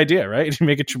be a great idea, right?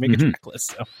 Make it trackless.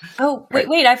 So. Oh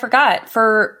wait! I forgot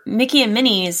for Mickey and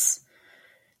Minnie's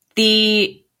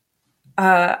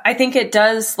I think it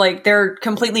does, like, they're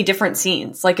completely different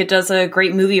scenes. Like, it does a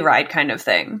great movie ride kind of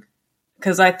thing.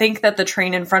 Because I think that the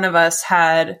train in front of us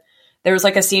there was,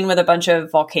 like, a scene with a bunch of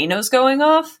volcanoes going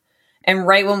off. And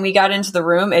right when we got into the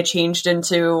room, it changed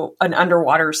into an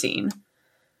underwater scene.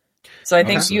 So I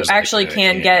think you actually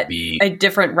can get a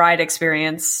different ride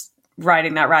experience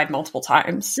riding that ride multiple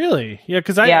times. Really? Yeah,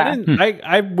 because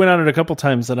I went on it a couple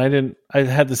times and I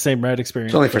had the same ride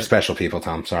experience. It's only for special people,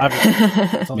 Tom. Sorry.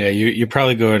 Yeah, you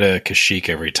probably go to Kashyyyk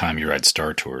every time you ride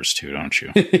Star Tours too, don't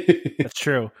you? That's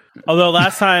true. Although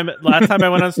last time I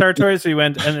went on Star Tours, we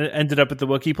went and ended up at the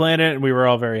Wookiee planet, and we were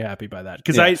all very happy by that.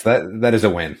 Because that is a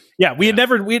win. Yeah,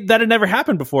 that had never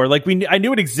happened before. Like I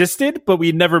knew it existed, but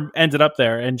we never ended up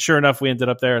there. And sure enough, we ended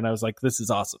up there, and I was like, this is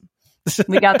awesome.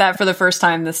 We got that for the first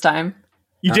time this time.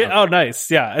 You did? Oh, nice.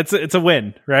 Yeah, it's a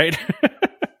win, right?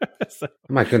 Oh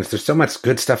my goodness, there's so much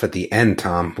good stuff at the end,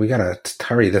 Tom. We gotta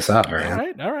hurry this up,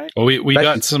 man. All right. Well, we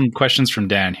got some questions from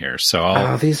Dan here,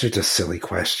 so these are just silly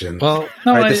questions. Well,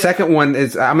 all right, the second one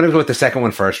is I'm gonna go with the second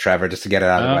one first, Trevor, just to get it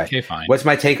out of the way. Okay, fine. What's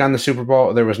my take on the Super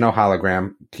Bowl? There was no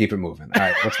hologram. Keep it moving. All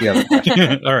right, what's the other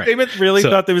question? All right. David really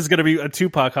thought there was gonna be a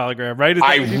Tupac hologram, right?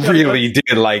 I really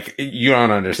did. Like, you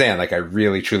don't understand. Like, I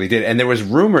really, truly did. And there was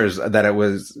rumors that it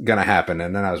was gonna happen,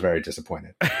 and then I was very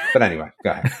disappointed. But anyway,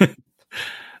 go ahead.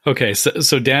 Okay,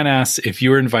 so Dan asks, if you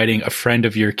were inviting a friend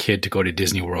of your kid to go to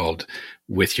Disney World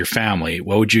with your family,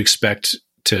 what would you expect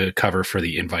to cover for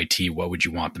the invitee, what would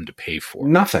you want them to pay for?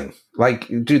 Nothing. Like,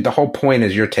 dude, the whole point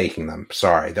is you're taking them.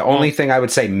 Sorry. The only thing I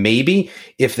would say, maybe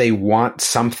if they want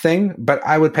something, but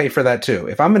I would pay for that too.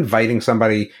 If I'm inviting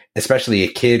somebody, especially a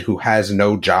kid who has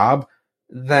no job,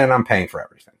 then I'm paying for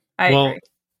everything. I agree.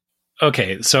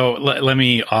 Okay, so let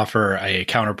me offer a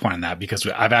counterpoint on that, because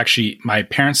my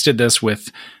parents did this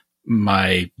with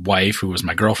my wife, who was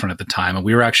my girlfriend at the time, and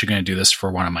we were actually going to do this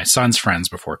for one of my son's friends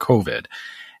before COVID.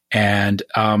 And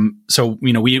so,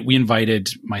 we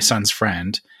invited my son's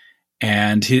friend,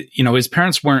 and his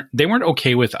parents weren't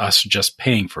okay with us just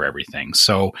paying for everything.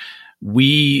 So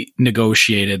we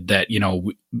negotiated that,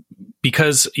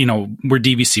 because, we're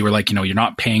DVC, we're like, you're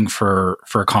not paying for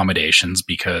accommodations,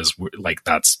 because we're like,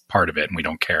 that's part of it and we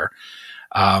don't care.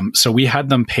 So we had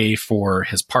them pay for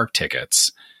his park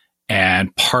tickets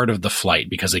and part of the flight,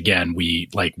 because again, we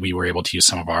were able to use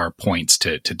some of our points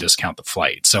to discount the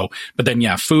flight. So, but then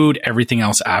food, everything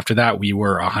else after that, we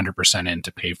were 100% in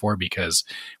to pay for, because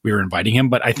we were inviting him.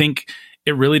 But I think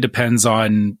it really depends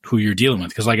on who you're dealing with.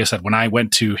 Because like I said, when I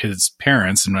went to his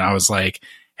parents and I was like,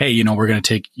 hey, we're going to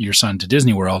take your son to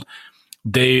Disney World,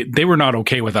 they were not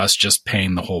okay with us just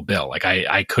paying the whole bill. Like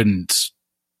I couldn't,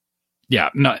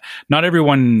 not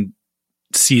everyone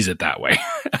sees it that way,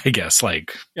 I guess.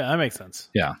 Like, yeah, that makes sense.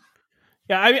 Yeah.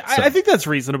 Yeah. I think that's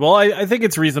reasonable. I think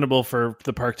it's reasonable for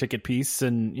the park ticket piece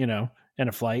and, and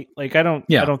a flight. Like, I don't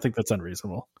think that's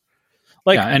unreasonable.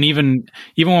 Like, and even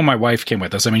when my wife came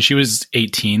with us, I mean, she was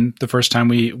 18 the first time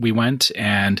we went,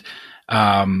 and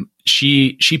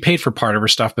she paid for part of her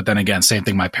stuff, but then again, same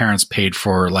thing. My parents paid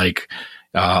for like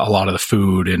a lot of the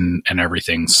food and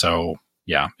everything. So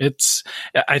yeah,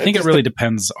 I think it really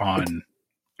depends on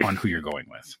who you're going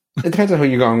with. It depends on who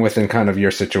you're going with and kind of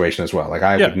your situation as well. Like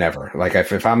I would never, like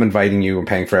if I'm inviting you and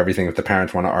paying for everything, if the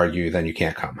parents want to argue, then you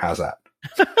can't come. How's that?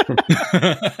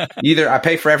 Either I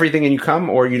pay for everything and you come,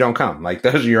 or you don't come. Like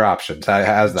those are your options.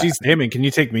 How's that? Jeez, Damon, can you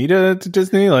take me to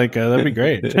Disney? Like that'd be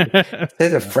great.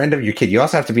 There's a friend of your kid. You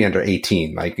also have to be under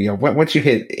 18. Like, once you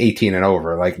hit 18 and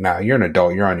over, like, nah, you're an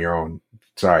adult. You're on your own.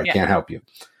 Sorry, can't help you.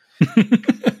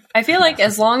 I feel like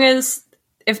as long as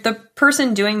if the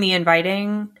person doing the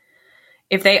inviting,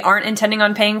 if they aren't intending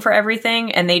on paying for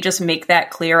everything and they just make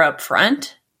that clear up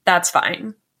front, that's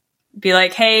fine. Be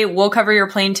like, hey, we'll cover your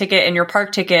plane ticket and your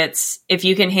park tickets if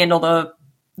you can handle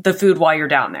the food while you're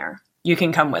down there. You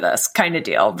can come with us, kind of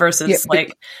deal. Versus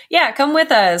come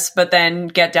with us, but then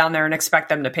get down there and expect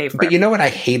them to pay for it. But you know what I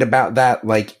hate about that?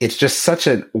 Like, it's just such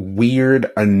a weird,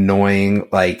 annoying,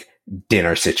 like,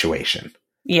 dinner situation.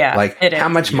 Yeah. Like, how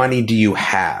much money do you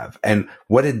have? And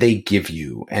what did they give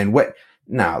you? And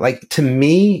to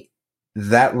me,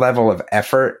 that level of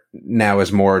effort now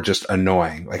is more just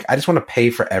annoying. Like, I just want to pay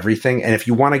for everything. And if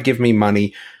you want to give me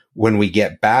money when we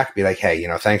get back, be like, hey,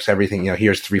 thanks for everything.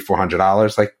 Here's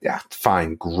 $300-400. Like, yeah,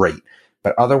 fine, great.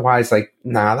 But otherwise, like,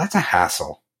 nah, that's a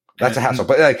hassle. That's a hassle.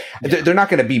 But like, they're not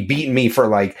going to be beating me for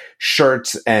like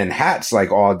shirts and hats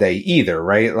like all day either,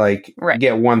 right? Like,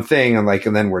 get one thing and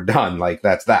then we're done. Like,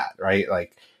 that's that, right?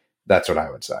 Like, that's what I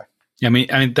would say. I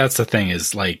mean, that's the thing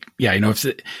is like,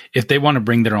 if they want to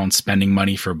bring their own spending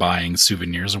money for buying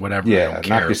souvenirs or whatever, I don't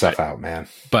care. Knock yourself out, man.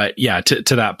 But yeah,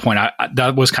 to that point,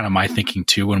 that was kind of my thinking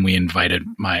too when we invited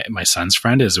my son's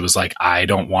friend. Is it was like, I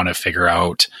don't want to figure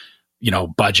out,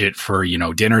 budget for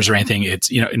dinners or anything. It's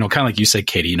kind of like you said,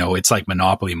 Katie. It's like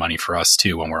Monopoly money for us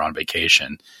too when we're on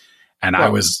vacation. And I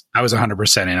was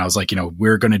 100% in. I was like,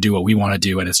 we're going to do what we want to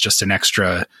do, and it's just an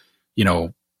extra,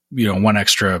 one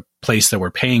extra place that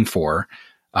we're paying for.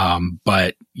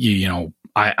 But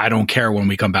I don't care when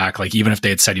we come back. Like, even if they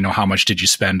had said, how much did you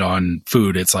spend on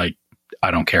food? It's like,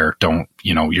 I don't care. Don't,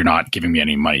 you're not giving me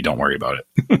any money. Don't worry about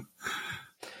it.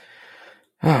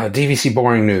 DVC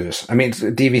boring news. I mean, it's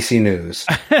DVC news.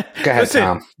 Go ahead, Listen,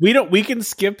 Tom. We can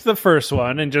skip the first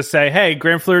one and just say, hey,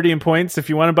 Grand Floridian points. If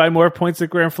you want to buy more points at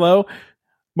Grand Flo,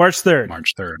 March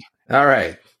 3rd. All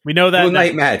right. We know that.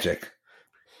 Moonlight Magic.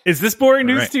 Is this boring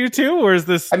news to you too, or is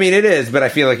this? I mean, it is, but I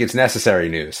feel like it's necessary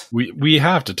news. We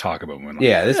have to talk about Moonlight.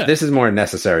 Yeah, this is more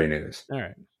necessary news. All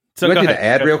right. So you want to do the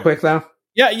ad real quick, though?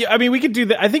 Yeah. I mean, we could do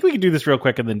that. I think we could do this real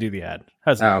quick and then do the ad.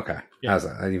 How's that? Oh, okay. Yeah. How's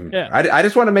that? I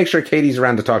just want to make sure Katie's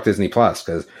around to talk Disney Plus,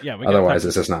 because otherwise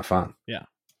this is not fun. Yeah.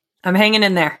 I'm hanging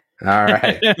in there. All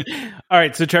right. All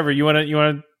right. So, Trevor, you want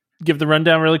to give the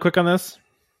rundown really quick on this?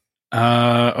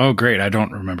 Oh, great. I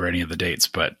don't remember any of the dates,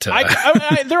 but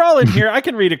they're all in here. I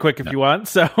can read it quick if you want.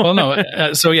 So, well, no.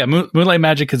 Moonlight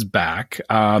Magic is back.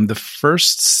 The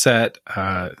first set.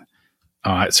 Sorry,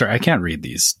 I can't read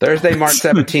these. Thursday, March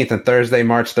 17th and Thursday,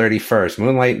 March 31st.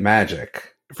 Moonlight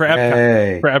Magic for Epcot.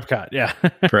 Hey. For Epcot, yeah.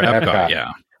 For Epcot,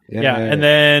 yeah. Yeah. And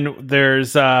then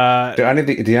there's do any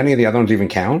of the other ones even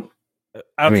count?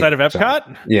 Outside of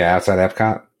Epcot? Yeah, outside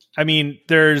Epcot. I mean,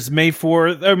 there's May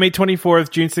 24th,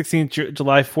 June 16th,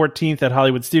 July 14th at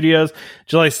Hollywood Studios,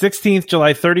 July 16th,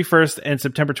 July 31st, and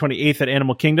September 28th at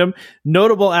Animal Kingdom.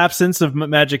 Notable absence of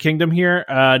Magic Kingdom here.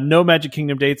 No Magic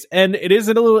Kingdom dates. And it is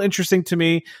a little interesting to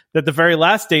me that the very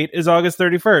last date is August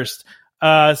 31st.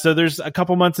 So there's a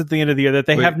couple months at the end of the year that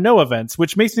they have no events,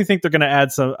 which makes me think they're going to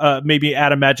add some, maybe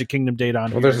add a Magic Kingdom date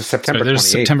on. Well, there's a September 28th.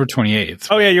 September 28th.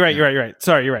 Oh yeah, you're right.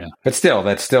 Sorry, you're right. Yeah. But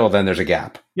still, then there's a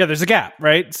gap. Yeah, there's a gap,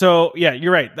 right? So yeah,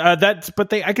 you're right.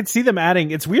 I could see them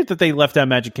adding. It's weird that they left out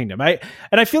Magic Kingdom. I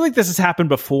feel like this has happened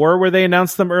before, where they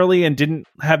announced them early and didn't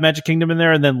have Magic Kingdom in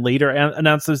there, and then later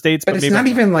announced those dates. But it's not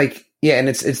even like, yeah, and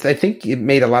it's. I think it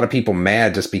made a lot of people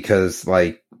mad just because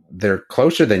like they're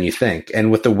closer than you think, and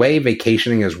with the way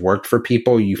vacationing has worked for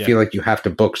people, you feel like you have to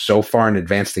book so far in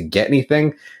advance to get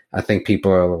anything. I think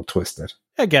people are a little twisted.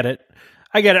 I get it.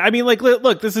 I mean, like,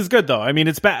 look, this is good though. I mean,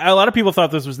 it's back. A lot of people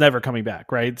thought this was never coming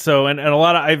back, right? So, and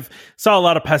I've saw a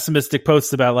lot of pessimistic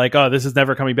posts about like, oh, this is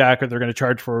never coming back, or they're going to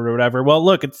charge for it or whatever. Well,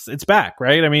 look, it's back,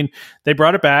 right? I mean, they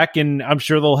brought it back, and I'm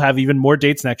sure they'll have even more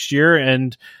dates next year,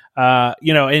 and and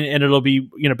it'll be,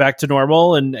 back to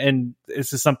normal, and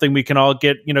this is something we can all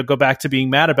get, go back to being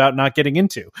mad about not getting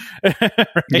into. Right?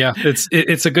 Yeah,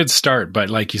 it's a good start, but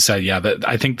like you said,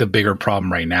 I think the bigger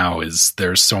problem right now is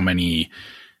there's so many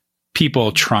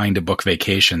people trying to book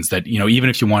vacations that, even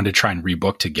if you wanted to try and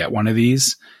rebook to get one of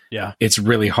these, it's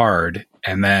really hard.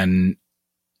 And then,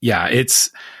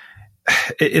 it's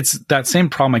that same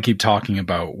problem I keep talking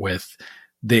about with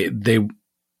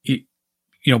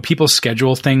people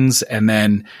schedule things, and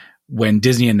then when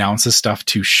Disney announces stuff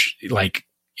to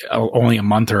only a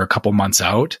month or a couple months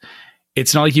out,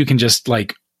 it's not like you can just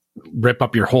like rip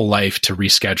up your whole life to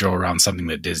reschedule around something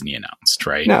that Disney announced,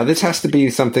 right? No, this has to be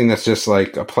something that's just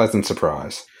like a pleasant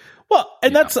surprise. Well,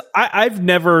 and that's, I've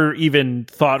never even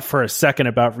thought for a second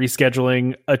about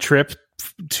rescheduling a trip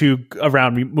to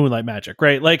around Moonlight Magic,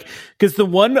 right? Like, because the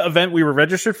one event we were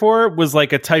registered for was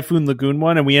like a Typhoon Lagoon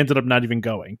one, and we ended up not even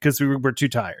going because we were too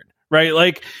tired, right?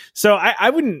 Like, so I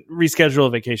wouldn't reschedule a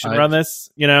vacation around this,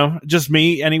 just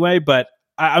me anyway, but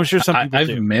I'm sure some people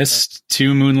I've missed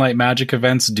 2 Moonlight Magic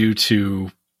events due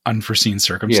to unforeseen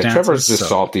circumstances. Yeah, Trevor's just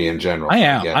salty in general. I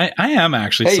am. I am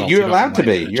actually salty. Hey, you're allowed to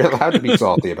be. You're allowed to be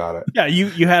salty about it. Yeah,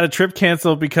 you had a trip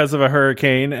canceled because of a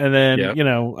hurricane, and then,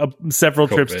 several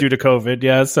trips due to COVID.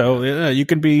 Yeah, so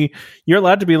you're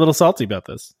allowed to be a little salty about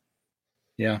this.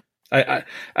 Yeah.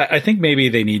 I think maybe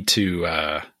they need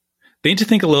to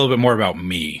think a little bit more about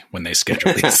me when they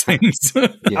schedule these things.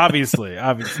 Obviously.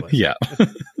 Yeah.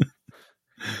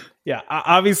 Yeah,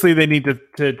 obviously they need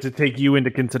to take you into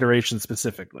consideration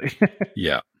specifically.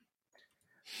 Yeah.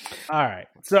 All right.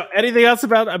 So, anything else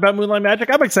about Moonlight Magic?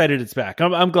 I'm excited it's back.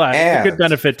 I'm glad. It's a good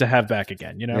benefit to have back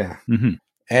again. Yeah. Mm-hmm.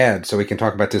 Ad, so we can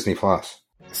talk about Disney Plus.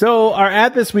 So our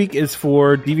ad this week is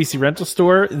for DVC Rental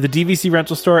Store. The DVC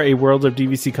Rental Store, a World of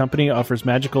DVC company, offers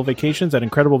magical vacations at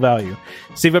incredible value.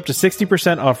 Save up to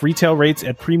 60% off retail rates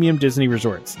at premium Disney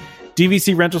resorts.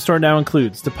 DVC Rental Store now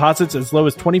includes deposits as low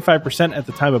as 25% at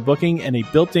the time of booking and a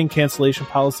built-in cancellation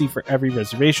policy for every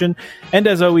reservation. And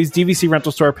as always, DVC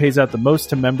Rental Store pays out the most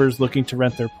to members looking to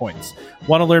rent their points.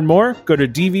 Want to learn more? Go to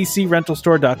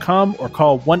dvcrentalstore.com or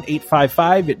call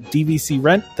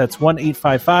 1-855-DVC-RENT. That's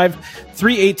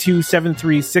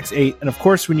 1-855-382-7368. And of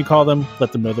course, when you call them,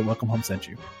 let them know that Welcome Home sent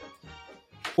you.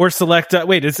 Or select.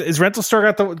 Is Rental Store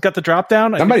got the drop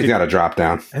down? Somebody's got a drop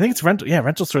down. I think it's Rental. Yeah,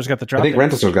 Rental Store's got the drop. I think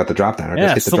Rental Store's got the drop down.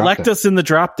 Yeah, select us in the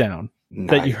drop down.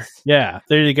 Nice. Yeah,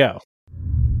 there you go.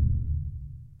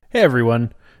 Hey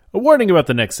everyone! A warning about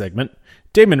the next segment.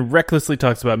 Damon recklessly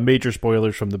talks about major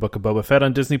spoilers from the Book of Boba Fett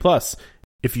on Disney Plus.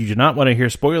 If you do not want to hear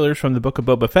spoilers from the Book of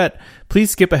Boba Fett, please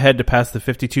skip ahead to past the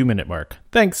 52-minute mark.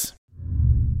 Thanks.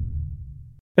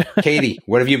 Katie,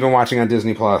 what have you been watching on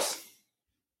Disney Plus?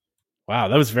 Wow,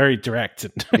 that was very direct.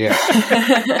 Yeah.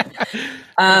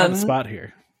 On the spot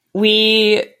here.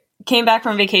 We came back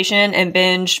from vacation and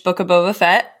binged Book of Boba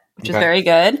Fett, which is very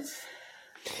good.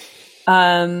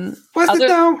 Was it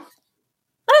though?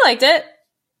 I liked it.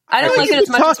 I don't like it as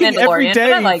much as Mandalorian,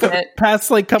 but I liked it. Past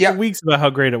couple weeks about how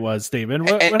great it was, Damon.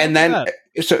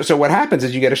 So what happens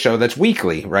is you get a show that's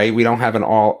weekly, right? We don't have an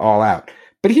all out.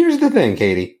 But here's the thing,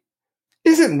 Katie.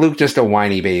 Isn't Luke just a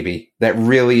whiny baby that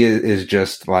really is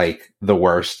just like the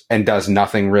worst and does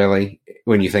nothing really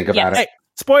when you think about it? Hey,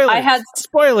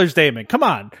 spoilers, Damon. Come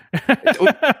on.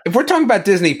 If we're talking about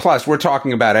Disney Plus, we're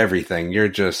talking about everything. You're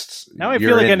just now. I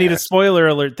feel like I need a spoiler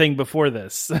alert thing before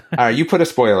this. All right, you put a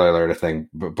spoiler alert thing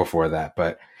before that,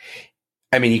 but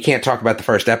I mean, you can't talk about the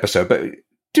first episode. But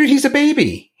Dude, he's a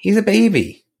baby. He's a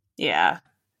baby. Yeah.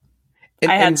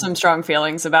 I had some strong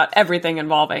feelings about everything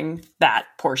involving that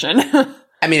portion.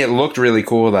 I mean, it looked really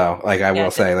cool, though. Like, I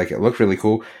will say, like, it looked really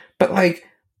cool. But, like,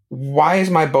 why does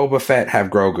my Boba Fett have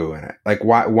Grogu in it? Like,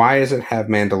 why does it have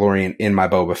Mandalorian in my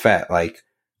Boba Fett? Like,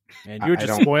 and you're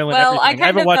just spoiling everything. I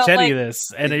haven't watched any of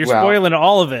this, and you're spoiling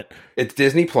all of it. It's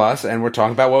Disney Plus, and we're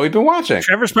talking about what we've been watching.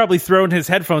 Trevor's probably throwing his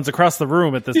headphones across the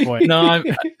room at this point. No,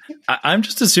 I'm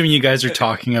just assuming you guys are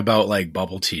talking about like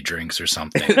bubble tea drinks or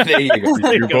something. There you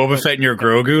go. Your Boba Fett and your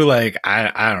Grogu, like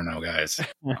I don't know, guys.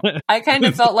 I kind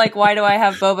of felt like, why do I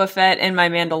have Boba Fett in my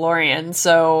Mandalorian?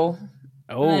 So,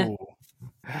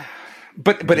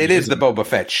 but it is the Boba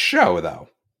Fett show, though.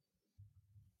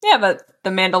 Yeah, but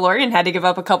the Mandalorian had to give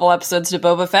up a couple episodes to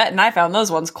Boba Fett, and I found those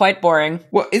ones quite boring.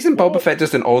 Well, isn't Boba Fett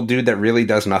just an old dude that really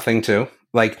does nothing, too?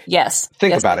 Like, yes.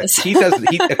 Think about it.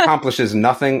 He accomplishes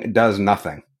nothing, does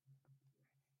nothing.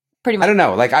 Pretty much. I don't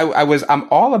know. Like, I'm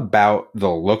all about the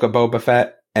look of Boba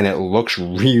Fett, and it looks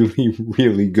really,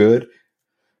 really good.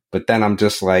 But then I'm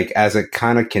just like, as it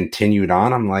kind of continued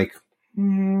on, I'm like,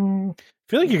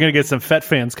 I feel like you're going to get some Fett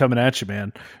fans coming at you,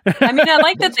 man. I mean, I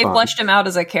like that they fleshed him out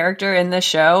as a character in this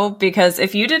show, because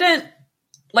if you didn't,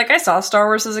 like, I saw Star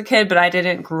Wars as a kid, but I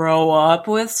didn't grow up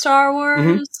with Star Wars.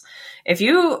 Mm-hmm. If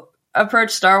you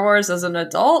approach Star Wars as an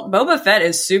adult, Boba Fett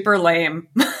is super lame.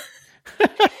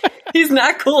 He's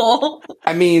not cool.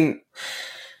 I mean,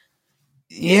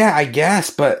 yeah, I guess,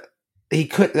 but he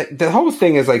could. The whole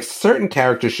thing is like certain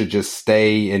characters should just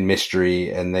stay in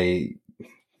mystery, and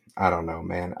I don't know,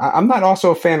 man. I'm not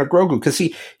also a fan of Grogu because,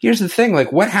 see, here's the thing.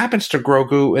 Like, what happens to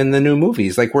Grogu in the new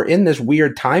movies? Like, we're in this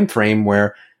weird time frame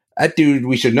where that dude,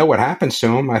 we should know what happens to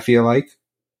him, I feel like.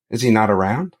 Is he not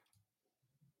around?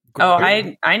 Oh,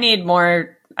 I need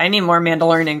more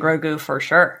Mandalorian and Grogu for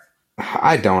sure.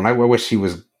 I don't. I wish he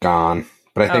was gone.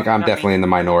 But I think I'm definitely in the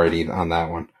minority on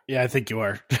that one. Yeah, I think you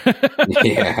are.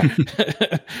 Yeah.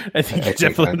 I think you're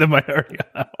definitely in the minority on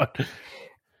that one.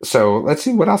 So let's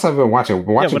see what else I've been watching.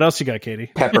 What else you got,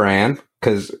 Katie? Pepper Ann,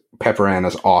 because Pepper Ann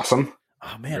is awesome.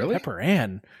 Oh man, really? Pepper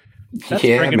Ann. That's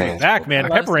yeah, bringing man. me back, man.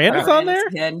 Pepper Ann is on there.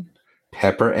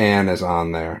 Pepper Ann is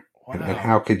on there. Wow. And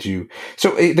how could you?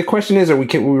 So the question is: Are we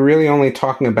really only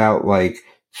talking about like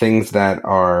things that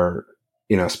are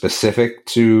specific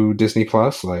to Disney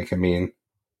Plus? Like, I mean.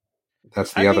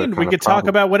 That's the other. We could talk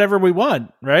about whatever we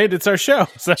want, right? It's our show.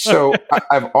 So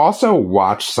I've also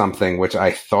watched something which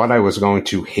I thought I was going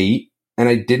to hate, and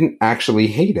I didn't actually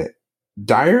hate it.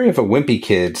 Diary of a Wimpy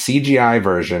Kid CGI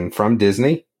version from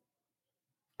Disney.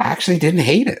 I actually didn't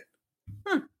hate it.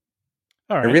 All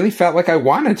right. I really felt like I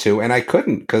wanted to, and I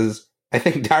couldn't because I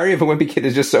think Diary of a Wimpy Kid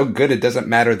is just so good. It doesn't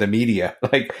matter the media,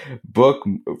 like book,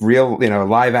 real,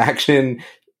 live action,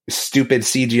 stupid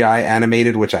CGI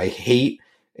animated, which I hate.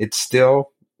 It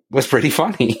still was pretty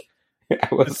funny. I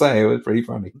will say it was pretty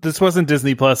funny. This wasn't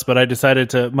Disney Plus, but I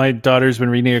decided to. My daughter's been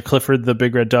reading a Clifford the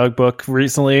Big Red Dog book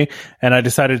recently, and I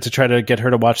decided to try to get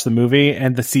her to watch the movie.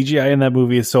 And the CGI in that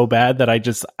movie is so bad that I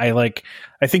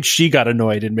think she got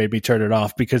annoyed and made me turn it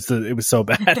off because it was so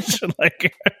bad.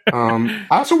 I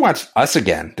also watched Us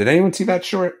Again. Did anyone see that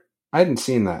short? I hadn't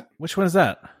seen that. Which one is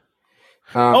that?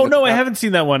 I haven't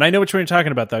seen that one. I know which one you're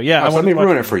talking about, though. Yeah, let me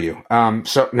ruin it for you. Let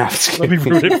me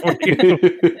ruin it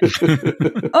for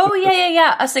you. Oh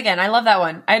yeah. Us Again. I love that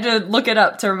one. I had to look it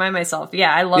up to remind myself.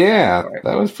 Yeah, I love. Yeah,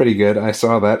 that was pretty good. I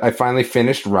saw that. I finally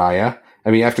finished Raya.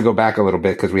 I mean, I have to go back a little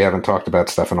bit because we haven't talked about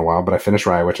stuff in a while. But I finished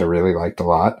Raya, which I really liked a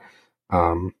lot.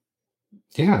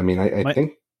 Yeah, I mean, I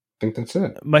think that's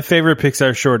it. My favorite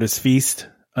Pixar short is Feast.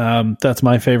 That's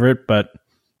my favorite. But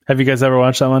have you guys ever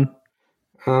watched that one?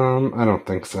 I don't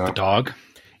think so. The dog?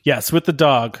 Yes, with the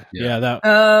dog. Yeah.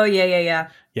 Oh, yeah.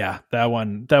 Yeah, that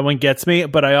one gets me.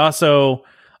 But I also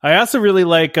really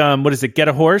like what is it? Get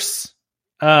a Horse?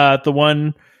 The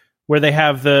one where they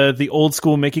have the old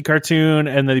school Mickey cartoon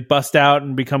and they bust out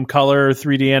and become color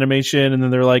 3D animation, and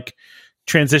then they're like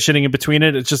transitioning in between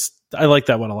it. It's just I like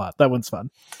that one a lot. That one's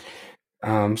fun.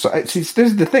 So this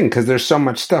is the thing because there's so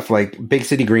much stuff. Like Big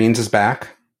City Greens is back,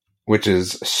 which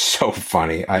is so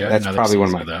funny. That's probably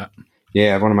one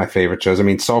of my favorite shows. I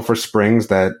mean, Sulphur Springs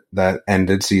that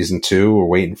ended season 2. We're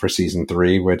waiting for season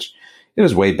 3, which it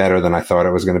was way better than I thought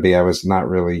it was going to be. I was not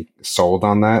really sold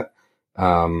on that.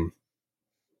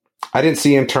 I didn't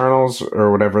see Internals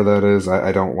or whatever that is.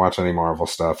 I don't watch any Marvel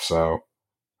stuff, so.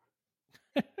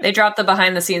 They dropped the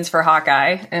behind the scenes for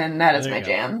Hawkeye, and that is my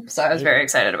jam. So I was very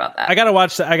excited about that. I gotta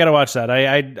watch that.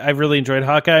 I really enjoyed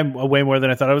Hawkeye way more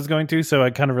than I thought I was going to. So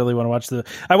I kind of really want to watch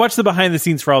I watched the behind the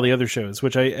scenes for all the other shows,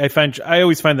 which I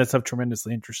always find that stuff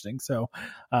tremendously interesting. So,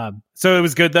 so it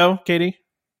was good though, Katie.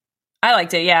 I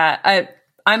liked it. Yeah,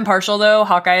 I'm partial though.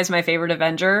 Hawkeye is my favorite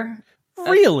Avenger.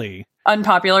 Really?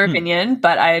 Unpopular opinion,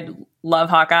 but I love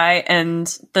Hawkeye, and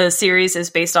the series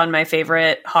is based on my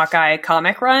favorite Hawkeye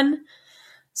comic run.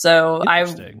 So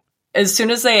as soon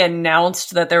as they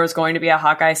announced that there was going to be a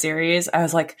Hawkeye series, I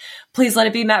was like, please let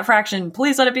it be Matt Fraction.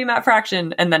 Please let it be Matt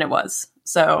Fraction. And then it was.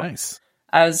 So nice.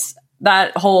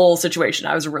 That whole situation,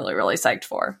 I was really, really psyched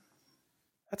for.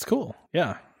 That's cool.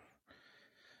 Yeah.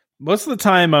 Most of the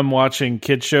time I'm watching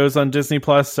kid shows on Disney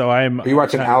Plus. So Are you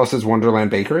watching Alice's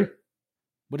Wonderland Bakery?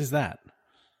 What is that?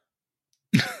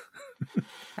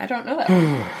 I don't know that.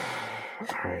 All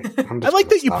right. I like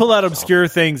that you pull out obscure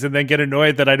things and then get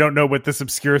annoyed that I don't know what this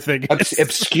obscure thing is.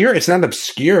 Obscure? It's not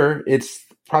obscure. It's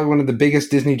probably one of the biggest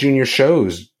Disney Junior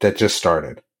shows that just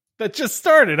started. How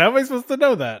am I supposed to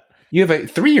know that? You have a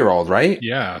 3-year-old, right?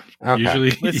 Yeah. Okay. Usually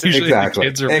exactly. the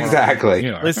kids are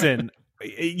exactly. Listen,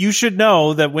 you should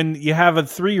know that when you have a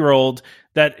 3-year-old,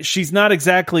 that she's not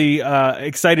exactly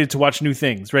excited to watch new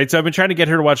things, right? So I've been trying to get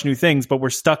her to watch new things, but we're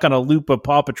stuck on a loop of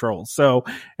Paw Patrol. So,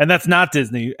 and that's not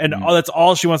Disney, and that's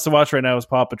all she wants to watch right now is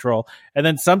Paw Patrol. And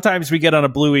then sometimes we get on a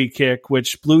Bluey kick,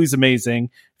 which Bluey's amazing.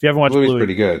 If you haven't watched Bluey's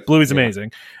pretty good. Bluey's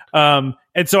amazing.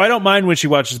 And so I don't mind when she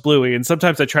watches Bluey, and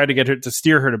sometimes I try to get her to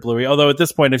steer her to Bluey. Although at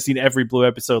this point I've seen every Blue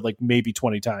episode like maybe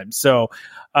 20 times. So,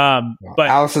 but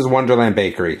Alice's Wonderland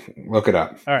Bakery, look it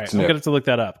up. All right, I'm going to look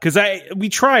that up because we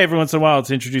try every once in a while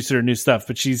to introduce her to new stuff,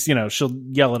 but she's she'll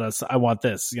yell at us, "I want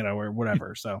this," or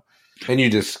whatever. So, and you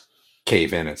just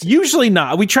cave in. It's usually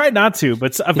not. We try not to,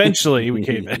 but eventually we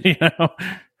cave in.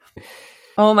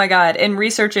 Oh my god! In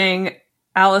researching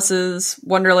Alice's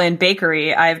Wonderland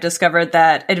Bakery, I've discovered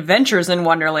that Adventures in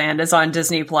Wonderland is on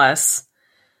Disney Plus.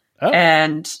 Oh.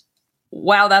 And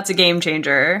wow, that's a game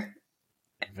changer.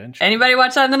 Anybody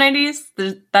watch that in the 90s?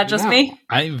 Is that just me?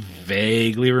 I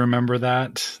vaguely remember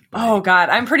that. Oh god,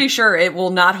 I'm pretty sure it will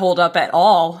not hold up at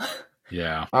all.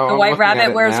 Yeah. The White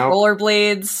Rabbit wears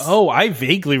rollerblades. Oh, I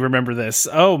vaguely remember this.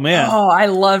 Oh man. Oh, I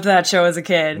loved that show as a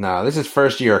kid. No, this is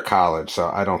first year of college, so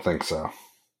I don't think so.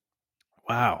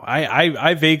 Wow,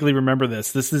 I vaguely remember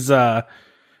this. This is man,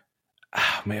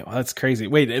 well, that's crazy.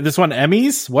 Wait, this one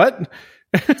Emmys? What?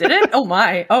 Did it? Oh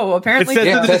my! Oh, apparently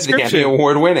it says the Emmy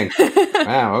Award winning.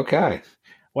 Wow. Okay.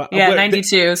 Well, yeah,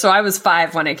 92. So I was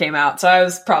 5 when it came out. So I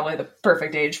was probably the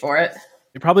perfect age for it.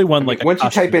 It probably won once you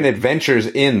type in Adventures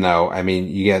in, though, I mean,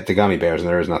 you get the Gummy Bears, and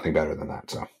there is nothing better than that.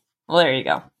 So. Well, there you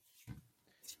go.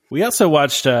 We also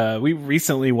watched. We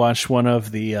recently watched one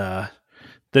of the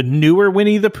newer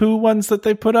Winnie the Pooh ones that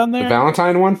they put on there. The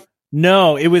Valentine one?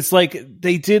 No, it was like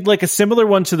they did like a similar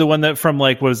one to the one that from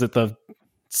like, what was it, the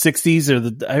 60s or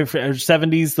the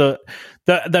 70s,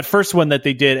 that first one that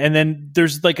they did. And then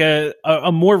there's like a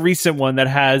more recent one that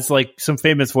has like some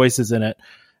famous voices in it.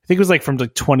 I think it was like from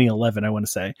like 2011, I want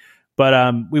to say.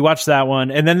 But we watched that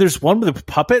one. And then there's one with the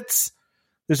puppets.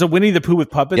 There's a Winnie the Pooh with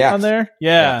puppets on there.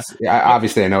 Yeah. Yes. Yeah.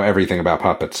 Obviously, I know everything about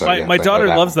puppets. So my daughter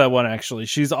loves that one, actually.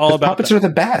 She's all about puppets. Are the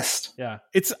best. Yeah.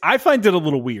 I find it a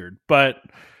little weird, but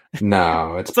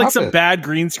no, it's like some bad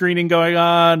green screening going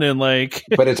on and like.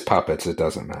 But it's puppets. It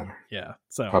doesn't matter. Yeah.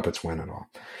 So puppets win it all.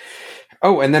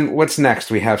 Oh, and then what's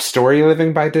next? We have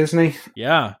Storyliving by Disney.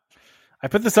 Yeah. I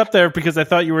put this up there because I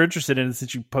thought you were interested in it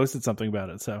since you posted something about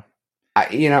it. So. I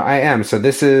am. So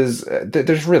this is,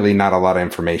 there's really not a lot of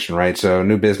information, right? So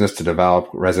new business to develop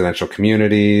residential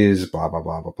communities, blah, blah,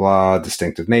 blah, blah, blah,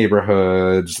 distinctive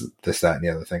neighborhoods, this, that, and the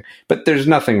other thing. But there's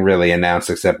nothing really announced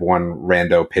except one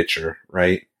rando picture,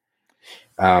 right?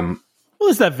 Well,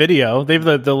 there's that video. They have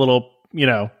the little,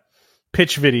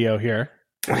 pitch video here.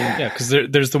 Yeah, because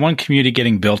there's the one community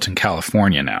getting built in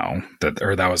California now,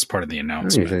 that was part of the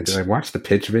announcement. Did I watch the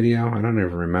pitch video? I don't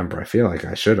even remember. I feel like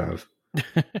I should have.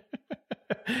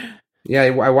 Yeah,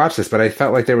 I watched this, but I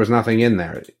felt like there was nothing in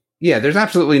there. Yeah, there's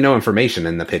absolutely no information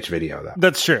in the pitch video, though.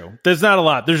 That's true. There's not a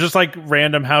lot. There's just like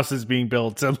random houses being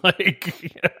built and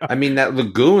like. I mean, that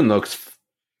lagoon looks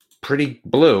pretty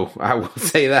blue. I will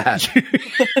say that.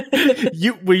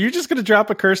 Were you just going to drop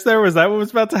a curse there? Was that what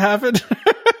was about to happen?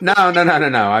 No.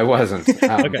 I wasn't.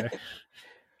 Okay.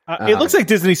 It looks like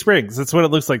Disney Springs. That's what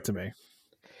it looks like to me.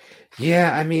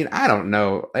 Yeah, I mean, I don't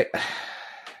know.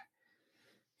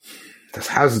 Those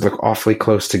houses look awfully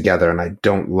close together, and I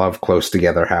don't love close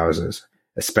together houses,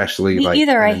 especially Me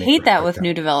either. I hate that with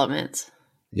new developments.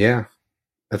 Yeah.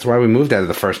 That's why we moved out of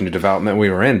the first new development we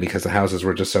were in, because the houses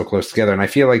were just so close together. And I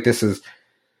feel like this is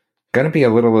going to be a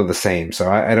little of the same.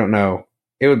 So I don't know.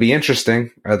 It would be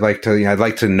interesting. I'd like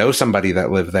to know somebody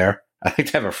that lived there. I'd like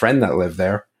to have a friend that lived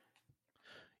there.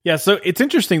 Yeah, so it's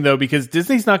interesting though, because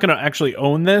Disney's not going to actually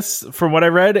own this. From what I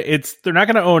read, they're not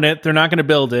going to own it. They're not going to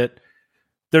build it.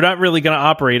 They're not really going to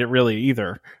operate it really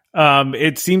either.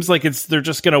 It seems like they're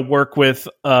just going to work with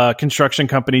construction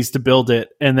companies to build it,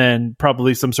 and then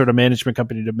probably some sort of management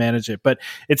company to manage it. But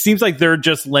it seems like they're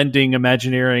just lending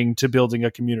Imagineering to building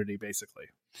a community, basically.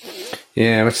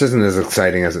 Yeah, which isn't as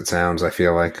exciting as it sounds, I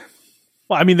feel like.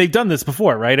 Well, I mean, they've done this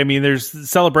before, right? I mean, there's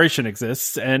Celebration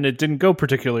exists, and it didn't go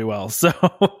particularly well. So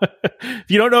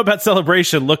if you don't know about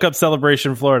Celebration, look up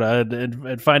Celebration Florida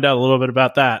and find out a little bit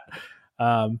about that.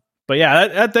 But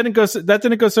yeah, that didn't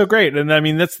go so great. And I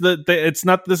mean, this is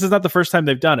not the first time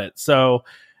they've done it. So,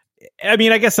 I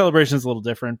mean, I guess Celebration is a little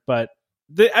different, but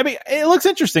it looks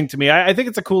interesting to me. I think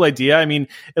it's a cool idea. I mean,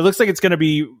 it looks like it's going to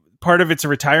be part of it's a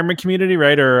retirement community,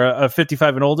 right? Or a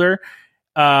 55 and older.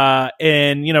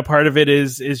 And you know, part of it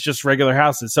is just regular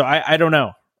houses. So I don't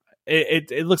know.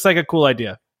 It looks like a cool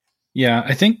idea. Yeah,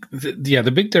 I think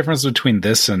the big difference between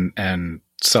this and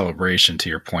Celebration, to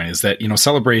your point, is that, you know,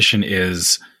 Celebration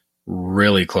is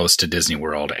really close to Disney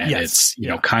World, and it's, you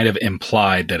know, kind of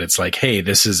implied that it's like, hey,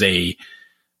 this is a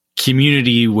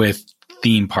community with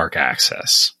theme park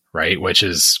access, right? Which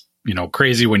is, you know,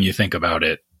 crazy when you think about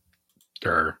it.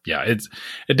 Or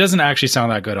it doesn't actually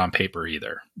sound that good on paper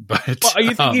either. But are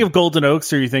you thinking of Golden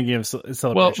Oaks, or are you thinking of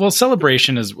Celebration? Well,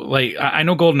 Celebration is like, I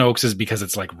know Golden Oaks is because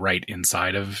it's like right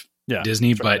inside of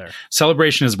Disney, but right,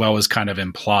 Celebration as well is kind of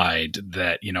implied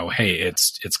that, you know, hey,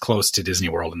 it's close to Disney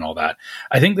World and all that.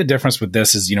 I think the difference with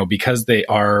this is, you know, because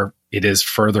it is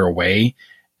further away,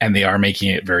 and they are making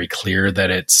it very clear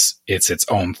that it's its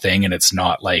own thing, and it's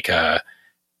not like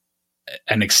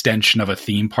an extension of a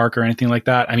theme park or anything like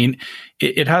that. I mean,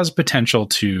 it has potential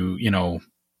to, you know,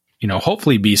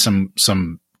 hopefully be some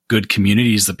good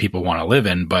communities that people want to live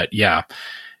in. But yeah,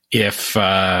 if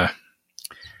I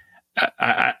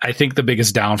think the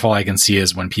biggest downfall I can see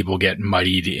is when people get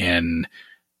muddied in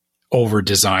over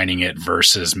designing it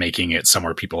versus making it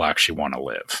somewhere people actually want to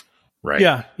live. Right.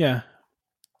 Yeah. Yeah.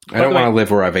 I don't want to live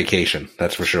where I vacation.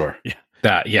 That's for sure.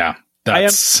 Yeah.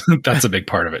 That's a big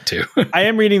part of it too. I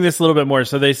am reading this a little bit more.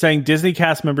 So they're saying Disney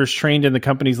cast members trained in the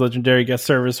company's legendary guest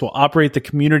service will operate the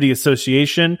community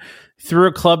association. Through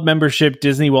a club membership,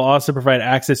 Disney will also provide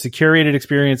access to curated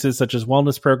experiences such as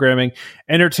wellness programming,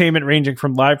 entertainment ranging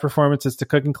from live performances to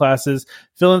cooking classes,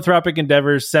 philanthropic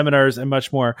endeavors, seminars, and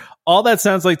much more. All that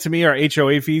sounds like to me are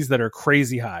HOA fees that are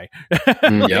crazy high.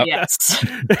 Yep. Yes.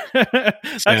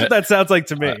 That's what that sounds like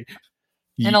to me.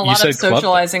 And a lot of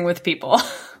socializing with people.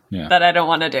 Yeah. That I don't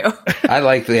want to do. I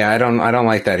don't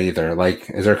like that either. Like,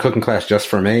 is there a cooking class just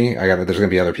for me? There's going to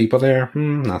be other people there?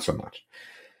 Not so much.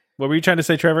 What were you trying to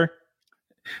say, Trevor?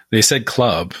 They said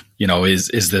club, you know, is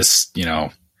this, you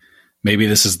know, maybe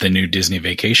this is the new Disney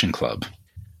Vacation Club.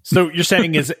 So you're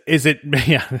saying is it,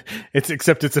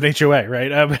 except it's an HOA,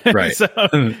 right? Right. So,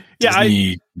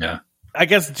 Disney, I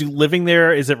guess living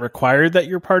there, is it required that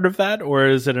you're part of that, or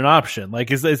is it an option? Like,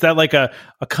 is that like a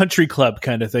country club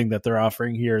kind of thing that they're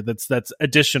offering here? That's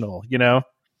additional, you know?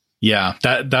 Yeah,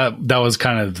 that was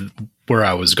kind of where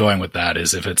I was going with that,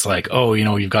 is if it's like, oh, you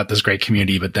know, you've got this great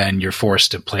community, but then you're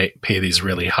forced to pay these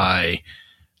really high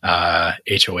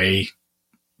HOA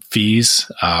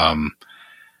fees.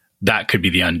 That could be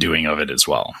the undoing of it as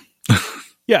well.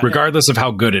 Yeah. Regardless of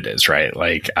how good it is, right?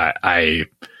 Like, I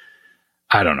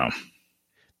don't know.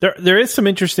 There is some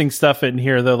interesting stuff in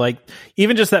here, though. Like,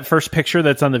 even just that first picture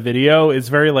that's on the video is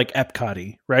very like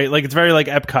Epcot-y, right? Like, it's very like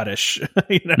Epcot-ish,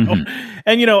 you know? Mm-hmm.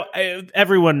 And, you know,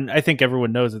 I think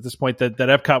everyone knows at this point that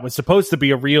Epcot was supposed to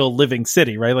be a real living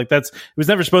city, right? Like, it was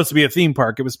never supposed to be a theme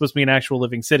park. It was supposed to be an actual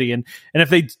living city. And if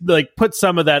they like put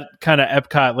some of that kind of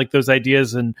Epcot, like those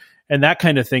ideas and that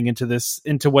kind of thing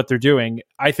into what they're doing,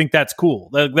 I think that's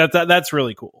cool. That's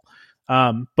really cool.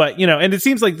 But, you know, and it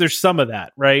seems like there's some of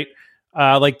that, right?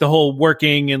 Like the whole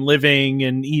working and living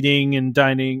and eating and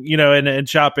dining, you know, and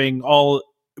shopping all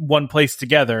one place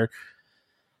together.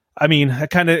 I mean, it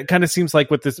kind of seems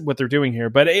like what they're doing here,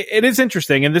 but it is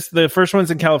interesting. And the first one's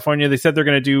in California. They said they're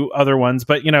going to do other ones,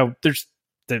 but you know,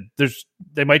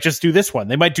 they might just do this one.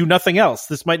 They might do nothing else.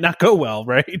 This might not go well,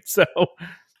 right? So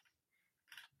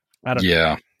I don't know.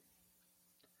 Yeah.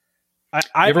 You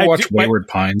ever watch Wayward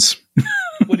Pines?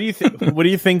 What do you think? What do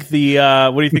you think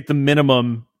the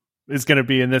minimum is going to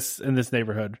be in this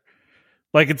neighborhood?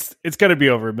 Like it's going to be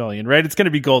over $1 million, right? It's going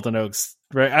to be Golden Oaks,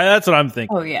 right? That's what I'm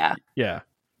thinking. Oh yeah. Yeah.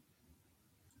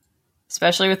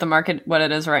 Especially with the market, what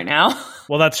it is right now.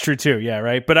 Well, that's true too. Yeah.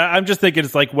 Right. But I'm just thinking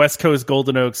it's like West Coast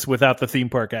Golden Oaks without the theme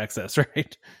park access,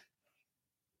 right?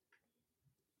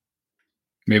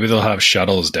 Maybe they'll have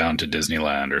shuttles down to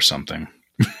Disneyland or something.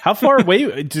 How far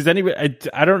away does anybody?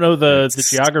 I don't know the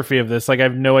geography of this. Like, I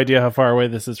have no idea how far away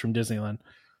this is from Disneyland.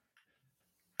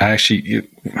 Actually,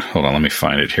 hold on, let me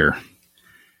find it here.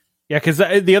 Yeah, because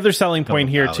the other selling point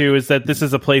here too is that this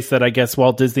is a place that I guess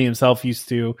Walt Disney himself used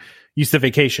to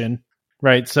vacation,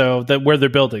 right? So that where they're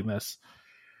building this.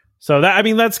 So that, I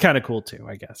mean, that's kind of cool too,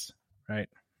 I guess, right?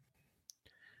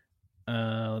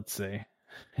 Let's see.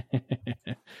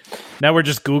 Now we're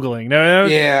just Googling. No.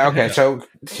 Yeah. Okay. So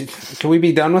can we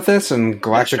be done with this and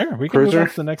Galactic we Cruiser can move on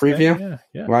to the next preview? thing.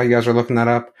 Yeah. While you guys are looking that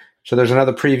up, so there's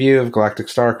another preview of Galactic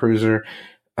Star Cruiser.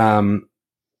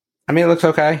 I mean, it looks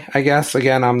okay, I guess.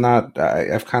 Again,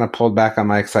 I've kind of pulled back on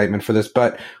my excitement for this,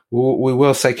 but we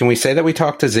will say, can we say that we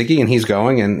talked to Ziggy and he's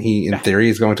going and he, in theory,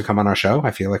 is going to come on our show?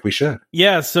 I feel like we should.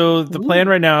 Yeah. So the plan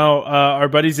right now, our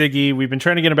buddy Ziggy, we've been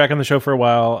trying to get him back on the show for a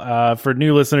while. For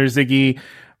new listeners, Ziggy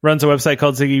runs a website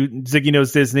called Ziggy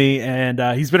Knows Disney, and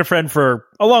he's been a friend for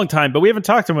a long time, but we haven't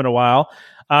talked to him in a while.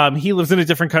 He lives in a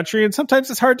different country, and sometimes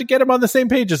it's hard to get him on the same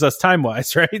page as us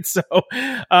time-wise, right? So,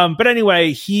 but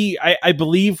anyway, I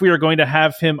believe we are going to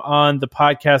have him on the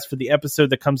podcast for the episode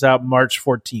that comes out March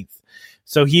 14th.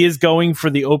 So he is going for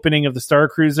the opening of the Star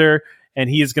Cruiser, and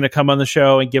he is going to come on the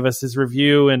show and give us his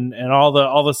review and all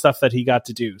the stuff that he got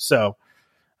to do. So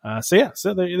there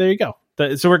you go.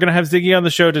 So we're going to have Ziggy on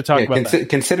the show to talk about that.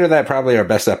 Consider that probably our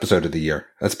best episode of the year.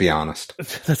 Let's be honest.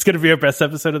 That's going to be our best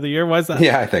episode of the year? Why is that?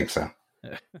 Yeah, I think so.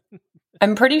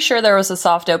 I'm pretty sure there was a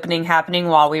soft opening happening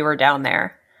while we were down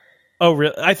there. Oh,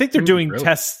 really? I think they're doing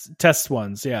test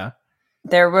ones, yeah.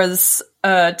 There was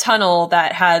a tunnel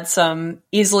that had some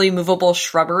easily movable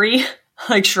shrubbery,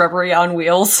 like shrubbery on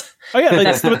wheels. Oh, yeah,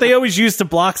 that's what they always use to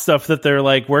block stuff that they're,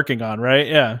 like, working on, right?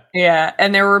 Yeah. Yeah,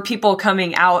 and there were people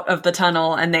coming out of the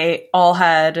tunnel, and they all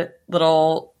had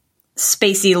little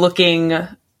spacey-looking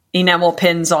enamel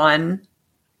pins on,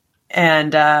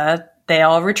 and they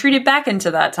all retreated back into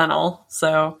that tunnel.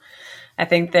 So I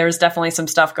think there's definitely some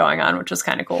stuff going on, which was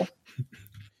kind of cool.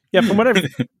 Yeah, from what I've...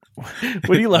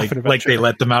 What are you laughing about? Like they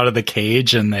let them out of the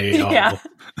cage and they... Yeah,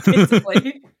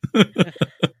 basically.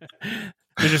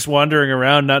 They're just wandering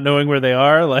around, not knowing where they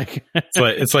are. Like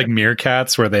it's like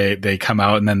meerkats where they come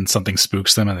out and then something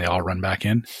spooks them and they all run back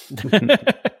in.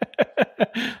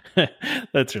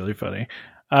 That's really funny.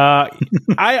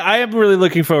 I am really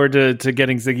looking forward to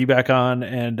getting Ziggy back on,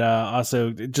 and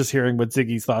also just hearing what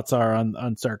Ziggy's thoughts are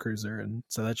on Star Cruiser, and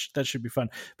so that should be fun.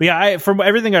 But yeah, from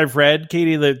everything I've read,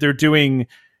 Katie, they're doing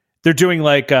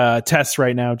like tests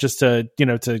right now just to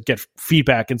get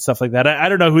feedback and stuff like that. I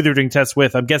don't know who they're doing tests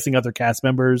with. I'm guessing other cast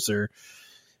members or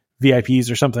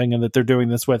VIPs or something, and that they're doing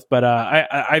this with. But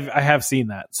I have seen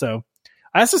that. So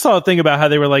I also saw a thing about how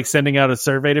they were like sending out a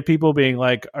survey to people, being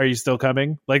like, "Are you still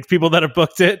coming?" Like people that have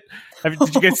booked it.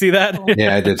 Did you guys see that?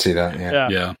 Yeah, I did see that.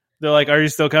 Yeah. They're like, "Are you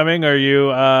still coming? Are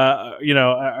you,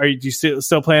 do you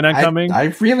still plan on coming?"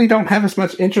 I really don't have as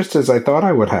much interest as I thought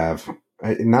I would have.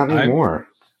 Not anymore.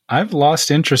 I've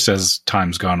lost interest as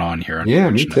time's gone on here. Yeah,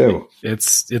 me too.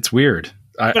 It's weird.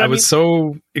 I was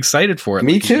so excited for it.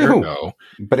 Me like too.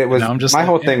 But it was my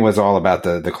whole thing was all about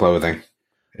the clothing.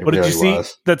 What did you see?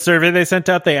 That survey they sent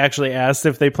out, they actually asked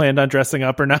if they planned on dressing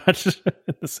up or not in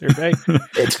the survey.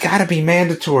 It's got to be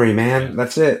mandatory, man.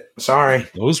 That's it. Sorry.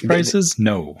 Those prices?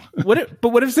 No. What if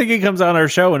Ziggy comes on our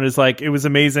show and is like, it was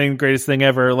amazing, greatest thing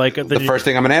ever? Like the first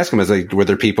thing I'm going to ask him is like, were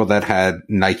there people that had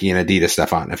Nike and Adidas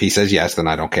stuff on? If he says yes, then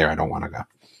I don't care. I don't want to go.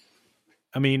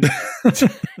 I mean,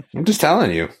 I'm just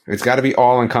telling you, it's got to be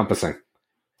all encompassing.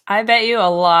 I bet you a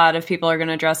lot of people are going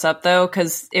to dress up though,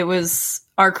 because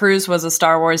our cruise was a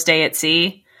Star Wars Day at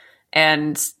Sea,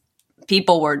 and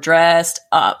people were dressed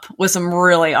up with some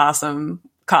really awesome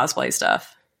cosplay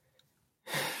stuff.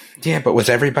 Yeah, but was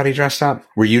everybody dressed up?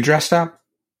 Were you dressed up?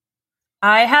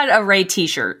 I had a Rey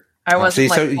t-shirt. I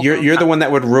wasn't. So you're the one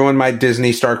that would ruin my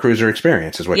Disney Star Cruiser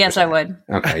experience, is what? Yes, I would.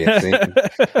 Okay.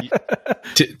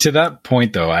 Yeah, to that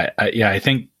point, though, I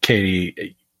think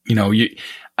Katie,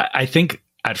 I think.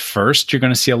 At first, you're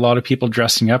going to see a lot of people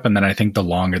dressing up, and then I think the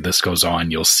longer this goes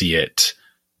on, you'll see it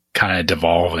kind of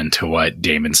devolve into what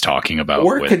Damon's talking about.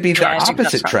 Or it could be the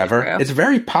opposite, Trevor. True. It's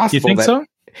very possible you think that so?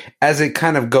 As it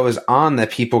kind of goes on, that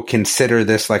people consider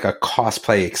this like a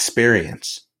cosplay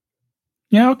experience.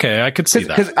 Yeah, okay, I could see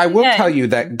that. Because I will tell you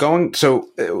that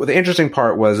the interesting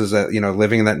part was that,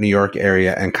 living in that New York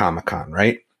area and Comic-Con,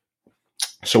 right?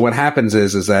 So what happens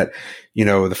is that,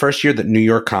 the first year that New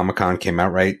York Comic-Con came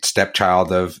out, right?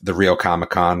 Stepchild of the real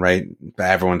Comic-Con, right?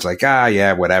 Everyone's like,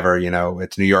 yeah, whatever,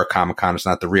 it's New York Comic-Con. It's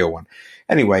not the real one.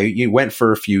 Anyway, you went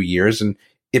for a few years and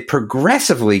it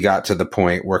progressively got to the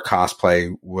point where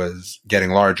cosplay was getting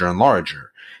larger and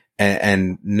larger.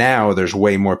 And now there's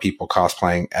way more people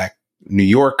cosplaying at New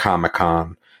York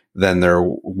Comic-Con than there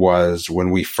was when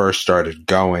we first started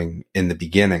going in the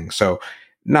beginning. So,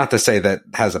 not to say that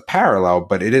has a parallel,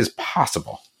 but it is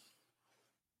possible.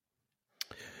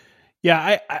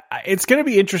 Yeah, it's going to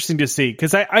be interesting to see,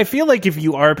 because I feel like if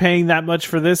you are paying that much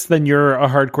for this, then you're a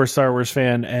hardcore Star Wars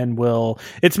fan and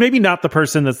it's maybe not the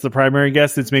person that's the primary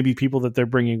guest. It's maybe people that they're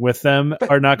bringing with them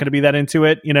are not going to be that into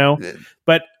it,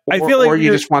 but I feel like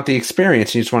you just want the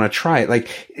experience. You just want to try it.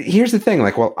 Like, here's the thing.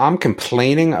 Like, well, I'm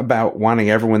complaining about wanting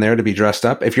everyone there to be dressed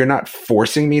up. If you're not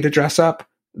forcing me to dress up,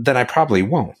 then I probably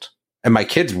won't. And my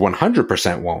kids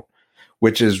 100% won't,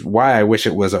 which is why I wish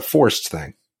it was a forced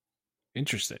thing.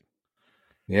 Interesting.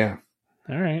 Yeah.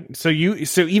 All right. So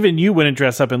even you wouldn't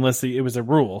dress up unless it was a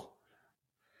rule.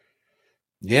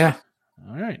 Yeah.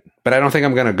 All right. But I don't think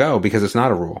I'm going to go because it's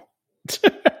not a rule.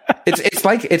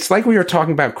 It's like we were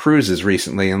talking about cruises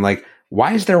recently, and like,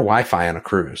 why is there Wi-Fi on a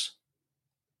cruise?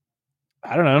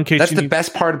 I don't know. In case that's the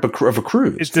best part of a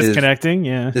cruise. It's disconnecting.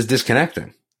 Is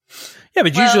disconnecting. Yeah,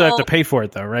 but you usually have to pay for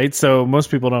it though, right? So most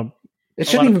people don't. It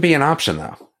shouldn't even be an option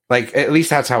though. Like, at least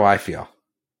that's how I feel.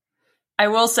 I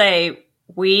will say,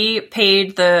 we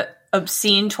paid the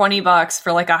obscene $20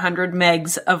 for like 100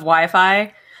 megs of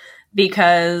Wi-Fi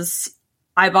because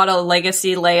I bought a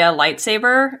Legacy Leia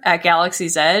lightsaber at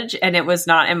Galaxy's Edge and it was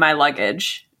not in my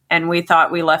luggage. And we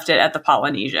thought we left it at the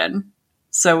Polynesian.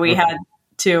 So we had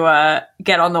to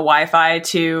get on the Wi-Fi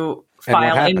to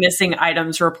file a missing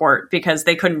items report because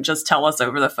they couldn't just tell us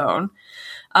over the phone.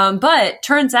 But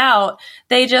turns out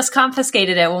they just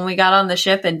confiscated it when we got on the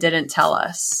ship and didn't tell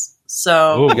us.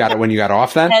 So you got it when you got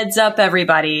off then? Heads up,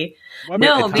 everybody.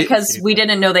 No, because we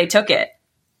didn't know they took it.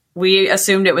 We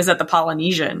assumed it was at the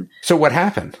Polynesian. So what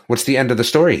happened? What's the end of the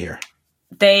story here?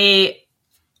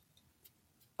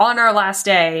 On our last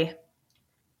day,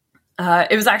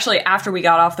 it was actually after we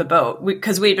got off the boat,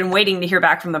 because we'd been waiting to hear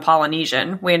back from the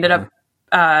Polynesian. We ended up,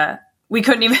 we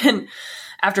couldn't even,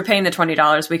 after paying the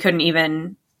 $20, we couldn't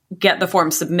even get the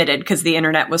form submitted because the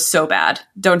internet was so bad.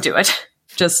 Don't do it.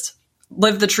 Just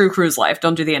live the true cruise life.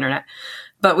 Don't do the internet.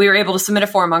 But we were able to submit a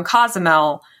form on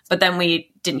Cozumel, but then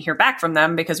we didn't hear back from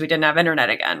them because we didn't have internet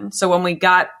again. So when we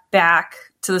got back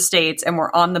to the States and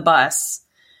were on the bus,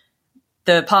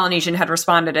 the Polynesian had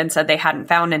responded and said they hadn't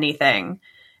found anything.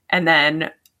 And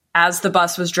then as the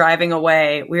bus was driving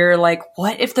away, we were like,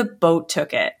 what if the boat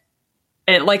took it?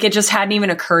 It just hadn't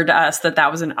even occurred to us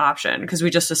that was an option because we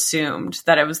just assumed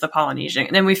that it was the Polynesian.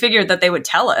 And then we figured that they would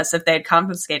tell us if they had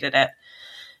confiscated it.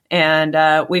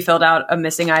 And we filled out a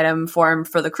missing item form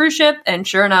for the cruise ship. And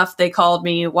sure enough, they called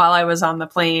me while I was on the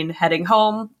plane heading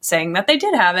home saying that they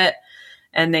did have it.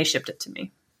 And they shipped it to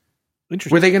me.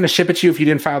 Were they going to ship it to you if you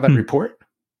didn't file that report?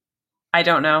 I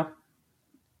don't know.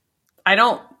 I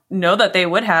don't know that they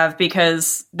would have,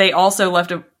 because they also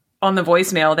left on the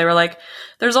voicemail. They were like,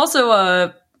 there's also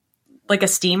a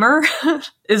steamer.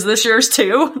 Is this yours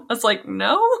too? I was like,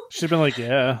 no. Should have been like,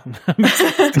 yeah.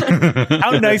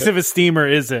 How nice of a steamer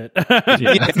is it?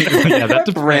 Yeah,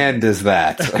 that brand is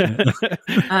that.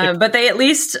 But they, at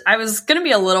least, I was going to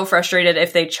be a little frustrated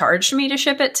if they charged me to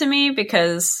ship it to me,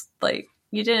 because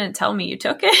you didn't tell me you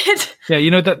took it.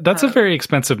 Yeah, that's a very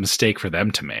expensive mistake for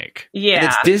them to make. Yeah. And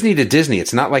it's Disney to Disney.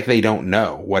 It's not like they don't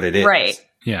know what it is. Right.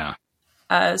 Yeah.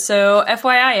 So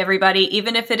FYI, everybody,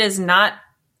 even if it is not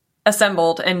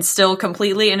assembled and still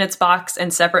completely in its box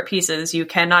and separate pieces, you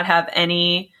cannot have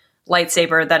any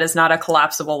lightsaber that is not a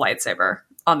collapsible lightsaber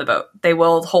on the boat. They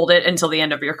will hold it until the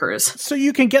end of your cruise. So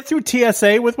you can get through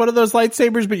TSA with one of those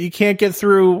lightsabers, but you can't get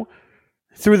through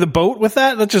the boat with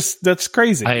that? That's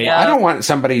crazy. I don't want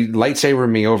somebody lightsaber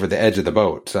me over the edge of the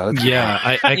boat. So I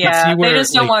can see where they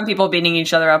just don't want people beating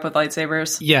each other up with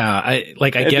lightsabers. Yeah, I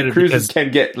get it. Cruises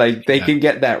can get can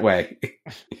get that way.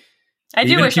 I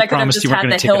do wish I could have just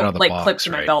had the hilt clipped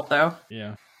to my belt, though.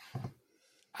 Yeah.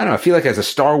 I don't know. I feel like as a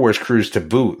Star Wars cruise to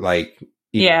boot,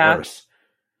 even worse.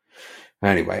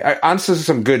 Anyway, on to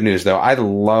some good news, though. I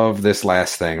love this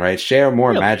last thing, right? Share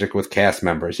more magic with cast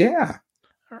members. Yeah.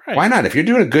 All right. Why not? If you're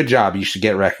doing a good job, you should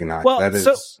get recognized. Well,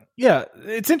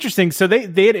 it's interesting. So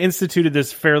they had instituted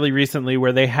this fairly recently,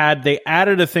 where they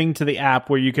added a thing to the app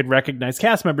where you could recognize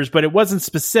cast members, but it wasn't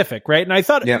specific, right? And I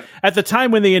thought at the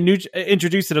time when they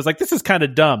introduced it, I was like, this is kind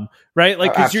of dumb, right?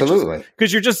 Absolutely,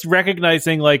 because you're just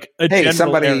recognizing a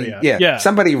general area. Yeah,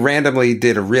 somebody randomly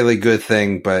did a really good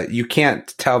thing, but you can't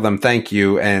tell them thank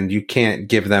you, and you can't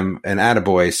give them an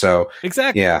attaboy. So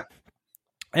exactly, yeah.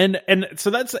 And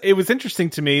so it was interesting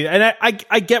to me, and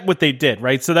I get what they did,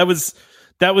 right? So that was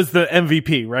the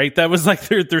MVP, right? That was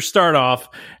their start off,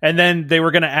 and then they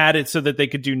were going to add it so that they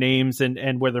could do names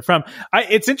and where they're from.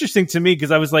 It's interesting to me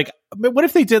because I was like, what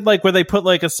if they did where they put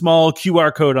a small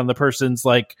QR code on the person's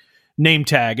name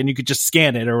tag, and you could just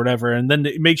scan it or whatever, and then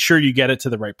make sure you get it to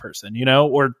the right person,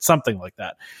 or something like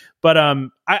that. But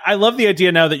I love the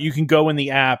idea now that you can go in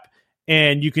the app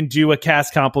and you can do a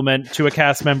cast compliment to a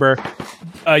cast member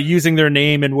using their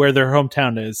name and where their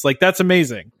hometown is. Like, that's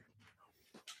amazing.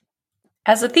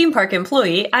 As a theme park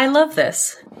employee, I love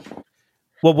this.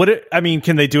 Well,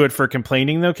 can they do it for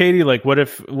complaining though, Katie? Like, what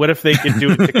if they could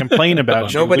do it to complain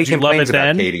about you? Nobody Would you complains love it about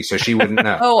then? Katie, so she wouldn't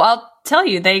know. Oh, I'll tell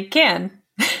you, they can.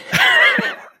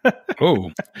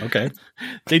 Oh, okay.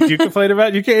 They do complain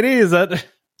about you, Katie? Is that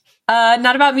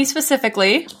not about me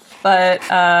specifically, but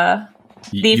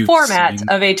the format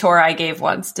of a tour I gave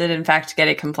once did in fact get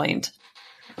a complaint.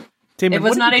 Damon, it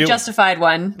was not a justified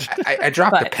one. I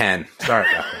dropped the pen. Sorry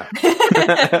about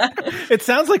that. It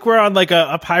sounds like we're on like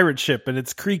a pirate ship and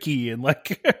it's creaky and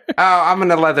like. Oh, I'm in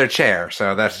a leather chair,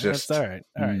 so that's just all right.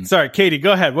 All right. Sorry, Katie,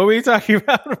 go ahead. What were you talking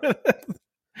about?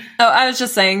 Oh, I was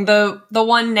just saying the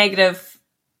one negative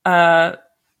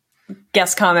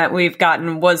guest comment we've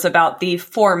gotten was about the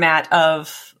format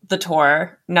of the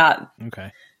tour, not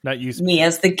me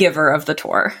as the giver of the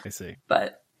tour. I see.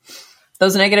 But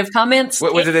those negative comments.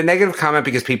 Was it a negative comment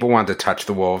because people wanted to touch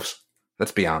the wolves?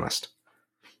 Let's be honest.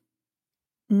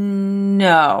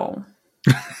 No.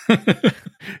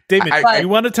 Damon, you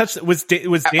want to touch? Was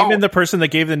Damon the person that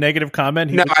gave the negative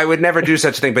comment? No, I would never do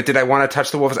such a thing. But did I want to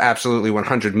touch the wolves? Absolutely,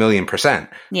 100,000,000%.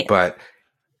 Yeah. But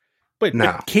wait, no.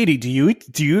 But Katie, do you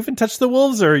even touch the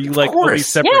wolves, or are you like always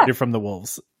separated from the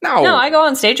wolves? No, I go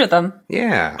on stage with them.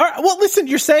 Yeah. All right, well, listen,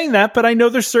 you're saying that, but I know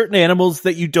there's certain animals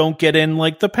that you don't get in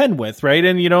like the pen with, right?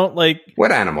 And you don't like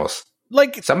what animals?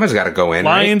 Like someone's got to go in.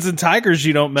 Lions right? and tigers,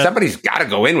 you don't mess. Somebody's got to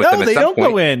go in with them. No, they don't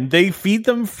go in. They feed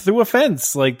them through a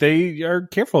fence. Like they are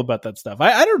careful about that stuff.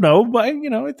 I don't know, but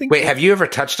I think. Wait, have you ever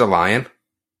touched a lion?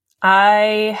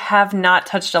 I have not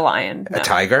touched a lion. No. A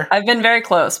tiger? I've been very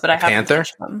close, but I haven't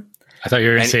touched them. I thought you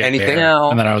were going to say anything. No,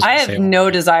 and then I have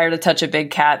no desire to touch a big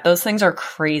cat. Those things are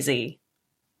crazy.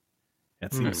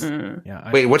 That seems. Yeah.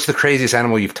 Wait, what's the craziest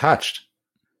animal you've touched?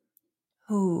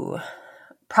 Ooh,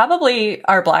 probably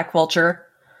our black vulture.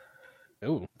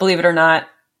 Ooh. Believe it or not,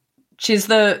 she's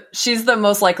the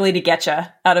most likely to get you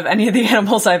out of any of the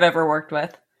animals I've ever worked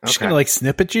with. She's gonna like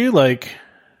snip at you, like.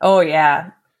 Oh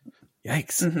yeah.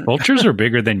 Yikes! Mm-hmm. Vultures are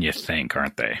bigger than you think,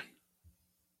 aren't they?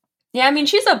 Yeah, I mean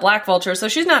she's a black vulture, so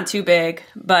she's not too big,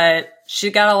 but she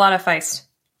got a lot of feist.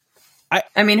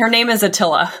 I mean, her name is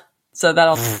Attila, so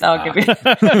that'll give you.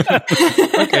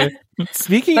 Okay.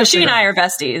 Speaking, but she and I are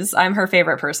besties. I'm her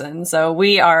favorite person, so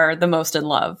we are the most in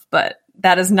love. But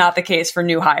that is not the case for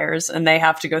new hires, and they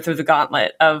have to go through the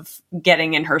gauntlet of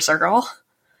getting in her circle.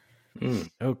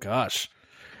 Oh gosh.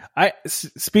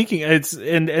 Speaking, it's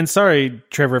and sorry,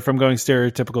 Trevor, if I'm going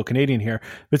stereotypical Canadian here,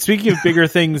 but speaking of bigger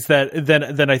things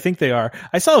than I think they are,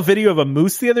 I saw a video of a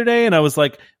moose the other day, and I was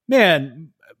like,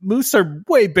 man, moose are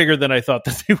way bigger than I thought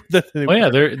that they were. Oh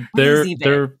yeah,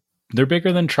 they're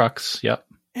bigger than trucks. Yep.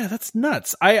 Yeah, that's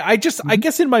nuts. I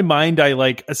guess in my mind I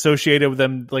like associated with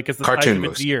them like as the cartoon size of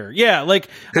moose. A deer. Yeah, like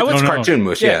I was cartoon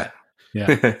moose. Yeah. Yeah,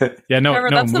 no, Trevor,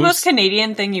 that's the most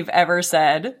Canadian thing you've ever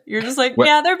said. You're just like,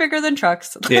 yeah, they're bigger than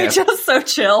trucks. They're just so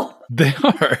chill. They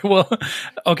are. Well,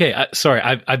 okay. Sorry,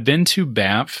 I've been to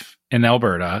Banff in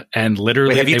Alberta, and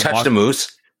literally, wait, have you touched a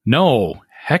moose? No,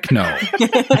 heck no.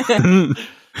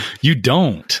 You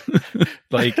don't.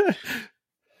 Like,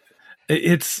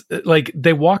 it's like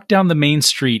they walk down the main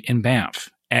street in Banff.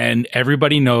 And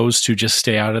everybody knows to just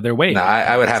stay out of their way. No,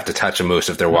 I would have to touch a moose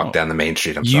if they're walking down the main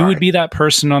street. You would be that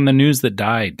person on the news that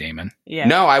died, Damon. Yeah.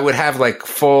 No, I would have like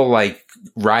full like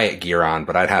riot gear on,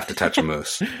 but I'd have to touch a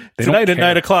moose. Tonight at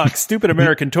 9:00, stupid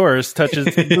American tourist touches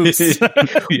moose.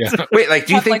 Yeah. Wait, like,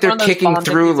 do you think they're kicking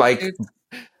through like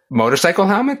motorcycle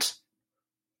helmets?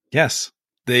 Yes.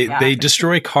 They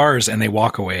destroy cars and they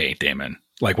walk away, Damon.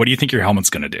 Like, what do you think your helmet's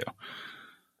going to do?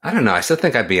 I don't know. I still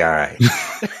think I'd be all right.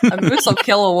 A moose will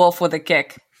kill a wolf with a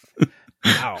kick.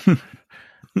 Wow.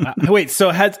 Wait,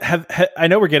 so have I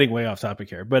know we're getting way off topic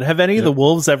here, but have any of the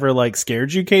wolves ever like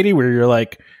scared you, Katie, where you're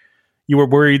like, you were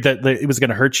worried that it was going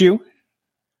to hurt you?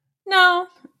 No.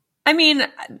 I mean,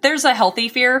 there's a healthy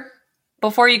fear.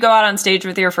 Before you go out on stage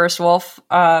with your first wolf,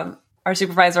 our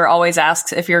supervisor always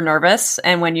asks if you're nervous.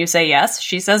 And when you say yes,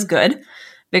 she says good,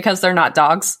 because they're not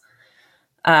dogs.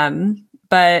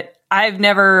 But I've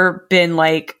never been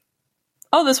like,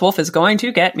 oh, this wolf is going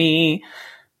to get me.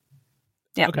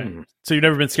 Yeah. Okay. So you've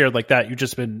never been scared like that. You've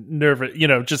just been nervous,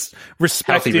 just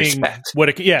respecting respect. what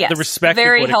it, the respect.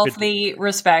 Very healthy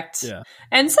respect. Yeah.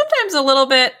 And sometimes a little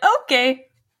bit, okay,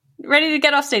 ready to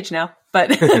get off stage now.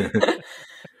 But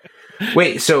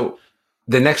wait, so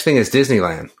the next thing is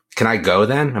Disneyland. Can I go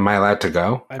then? Am I allowed to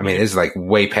go? I mean, it's like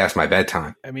way past my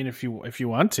bedtime. I mean, if you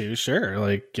want to, sure.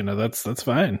 Like, that's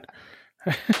fine.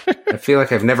 I feel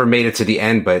like I've never made it to the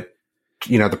end, but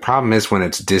the problem is when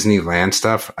it's Disneyland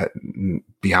stuff,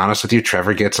 be honest with you,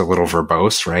 Trevor gets a little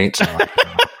verbose, right? So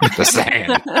just saying.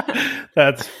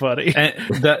 That's funny.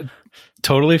 That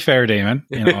totally fair, Damon.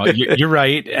 You're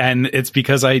right. And it's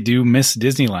because I do miss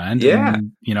Disneyland. Yeah.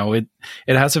 And,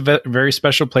 it has a very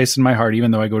special place in my heart,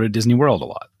 even though I go to Disney World a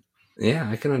lot. Yeah,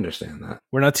 I can understand that.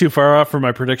 We're not too far off from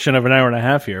my prediction of an hour and a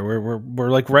half here.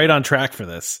 We're like right on track for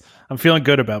this. I'm feeling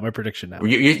good about my prediction now.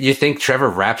 You think Trevor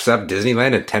wraps up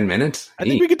Disneyland in 10 minutes? I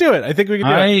think we could do it.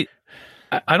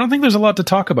 I don't think there's a lot to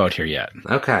talk about here yet.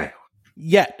 Okay.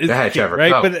 Yeah, go ahead, Trevor.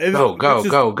 Right?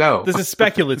 Go. This is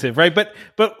speculative, right? But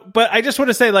I just want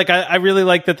to say, I really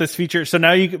like that this feature. So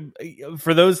now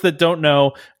for those that don't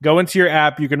know, go into your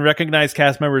app. You can recognize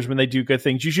cast members when they do good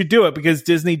things. You should do it because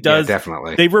Disney does. Yeah,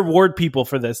 definitely. They reward people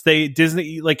for this.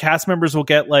 Disney cast members will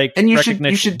get and you recognition.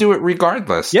 You should do it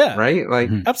regardless. Yeah, right.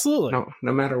 Absolutely.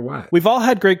 No matter what. We've all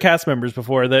had great cast members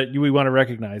before that we want to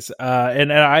recognize,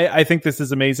 and I think this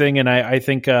is amazing, and I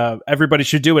think everybody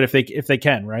should do it if they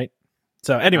can, right?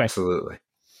 So anyway, absolutely.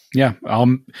 Yeah,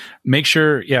 I'll make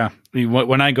sure. Yeah,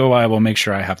 when I go, I will make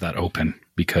sure I have that open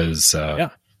because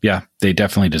they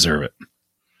definitely deserve it.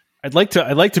 I'd like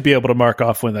to be able to mark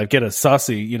off when I get a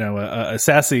saucy, a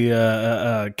sassy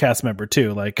cast member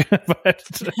too.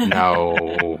 But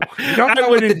no, you don't know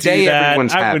what the day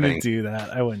everyone's having. I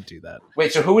wouldn't do that.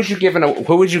 Wait, so who would you give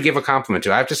a compliment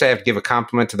to? I have to say, I have to give a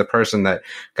compliment to the person that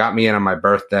got me in on my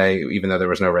birthday, even though there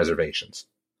was no reservations.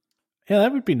 Yeah,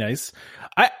 that would be nice.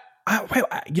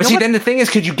 Then the thing is,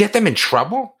 could you get them in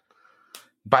trouble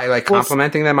by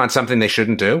complimenting them on something they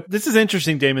shouldn't do? This is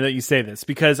interesting, Damon, that you say this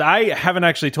because I haven't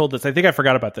actually told this. I think I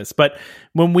forgot about this. But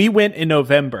when we went in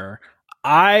November,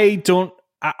 I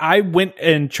went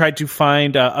and tried to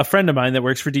find a friend of mine that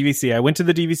works for DVC. I went to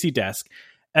the DVC desk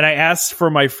and I asked for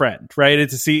my friend, right,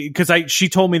 to see because she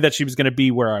told me that she was going to be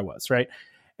where I was, right.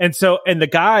 And the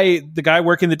guy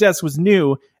working the desk was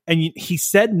new. And he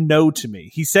said no to me.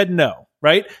 He said no,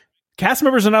 right? Cast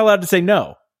members are not allowed to say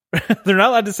no. They're not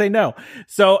allowed to say no.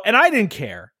 So, and I didn't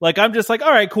care. I'm just like,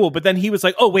 all right, cool. But then he was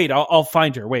like, oh, wait, I'll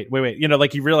find her. Wait.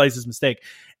 He realized his mistake.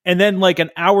 And then an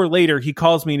hour later, he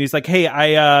calls me and he's like, hey,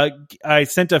 I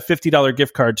sent a $50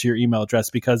 gift card to your email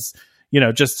address because,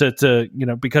 just to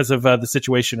because of the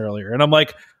situation earlier. And I'm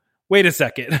like, wait a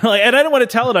second. And I didn't want to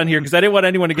tell it on here because I didn't want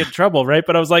anyone to get in trouble, right?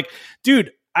 But I was like,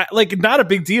 dude, not a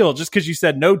big deal just because you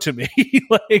said no to me.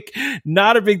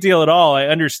 Not a big deal at all. I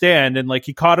understand. And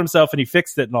he caught himself and he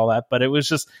fixed it and all that. But it was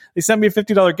just, they sent me a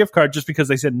 $50 gift card just because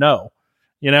they said no.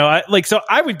 So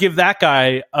I would give that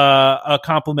guy a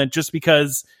compliment just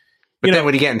because. But then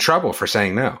would he get in trouble for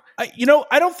saying no? I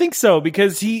don't think so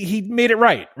because he made it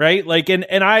right?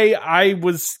 And I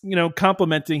was,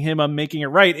 complimenting him on making it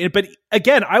right. But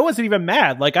again, I wasn't even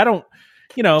mad. I don't,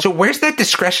 So where's that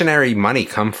discretionary money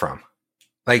come from?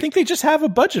 I think they just have a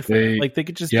budget for it. They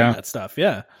could just do that stuff.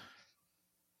 Yeah.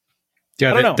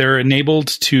 Yeah. They're enabled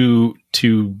to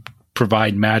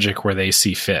provide magic where they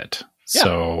see fit. Yeah.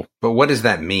 So, but what does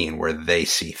that mean where they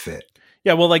see fit?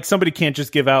 Yeah. Well, somebody can't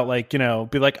just give out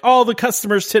be like, all the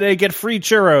customers today get free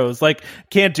churros.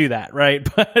 Can't do that. Right.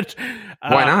 But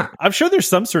why not? I'm sure there's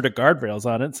some sort of guardrails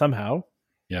on it somehow.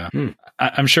 Yeah.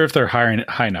 I'm sure if they're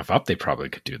high enough up, they probably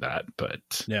could do that. But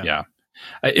yeah.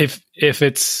 If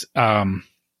it's,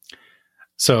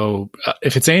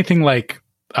 if it's anything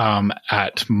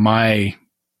at my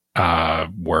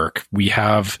work, we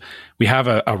have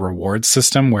a reward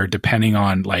system where depending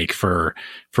on for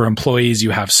employees, you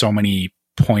have so many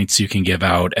points you can give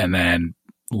out, and then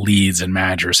leads and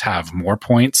managers have more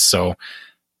points. So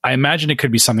I imagine it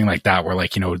could be something like that, where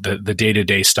the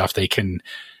day-to-day stuff they can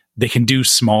do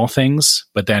small things,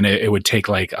 but then it would take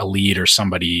a lead or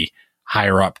somebody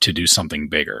higher up to do something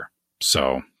bigger.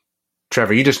 So.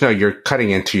 Trevor, you just know you're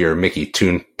cutting into your Mickey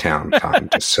Toontown time,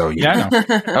 just so you know.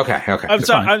 Okay. I'm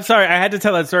sorry. I had to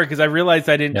tell that story because I realized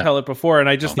I didn't tell it before, and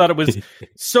I just thought it was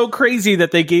so crazy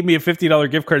that they gave me a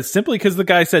 $50 gift card simply because the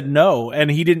guy said no,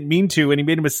 and he didn't mean to, and he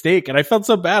made a mistake, and I felt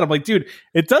so bad. I'm like, dude,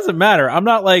 it doesn't matter. I'm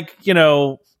not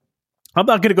I'm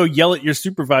not going to go yell at your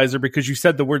supervisor because you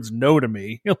said the words no to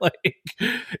me.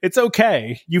 It's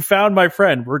okay. You found my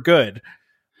friend. We're good.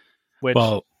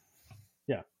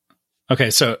 Okay,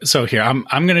 so here I'm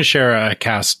going to share a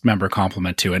cast member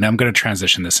compliment too, and I'm going to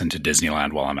transition this into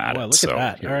Disneyland while I'm at it. Look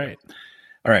at that!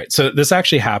 All right. So this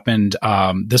actually happened.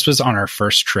 This was on our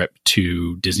first trip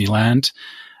to Disneyland.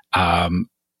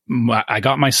 I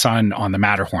got my son on the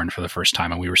Matterhorn for the first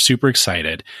time, and we were super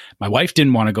excited. My wife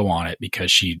didn't want to go on it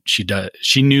because she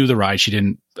knew the ride. She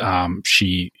didn't.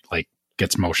 She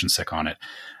gets motion sick on it,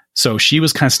 so she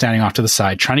was kind of standing off to the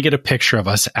side, trying to get a picture of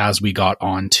us as we got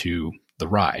onto the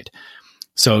ride.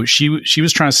 So she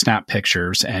was trying to snap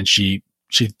pictures, and she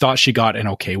thought she got an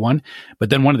okay one, but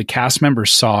then one of the cast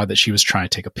members saw that she was trying to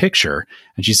take a picture,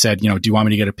 and she said, do you want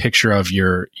me to get a picture of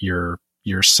your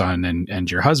son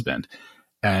and your husband?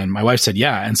 And my wife said,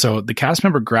 yeah. And so the cast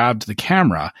member grabbed the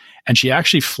camera, and she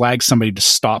actually flagged somebody to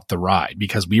stop the ride,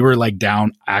 because we were like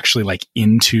down actually like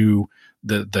into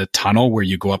the tunnel where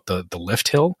you go up the lift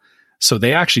hill. So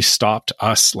they actually stopped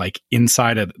us like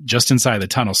just inside the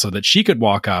tunnel, so that she could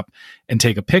walk up and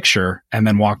take a picture and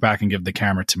then walk back and give the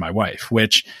camera to my wife,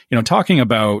 which, talking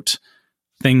about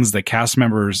things that cast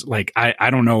members, like,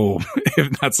 I don't know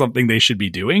if that's something they should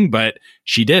be doing, but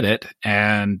she did it.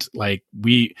 And like,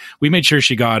 we made sure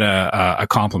she got a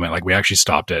compliment. Like, we actually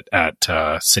stopped it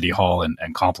at City Hall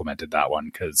and complimented that one.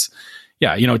 Cause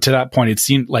yeah, to that point, it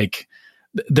seemed like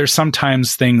there's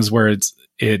sometimes things where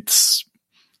it's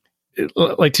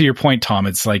like, to your point, Tom,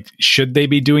 it's like, should they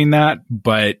be doing that?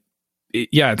 But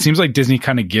it seems like Disney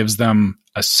kind of gives them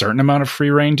a certain amount of free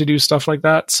reign to do stuff like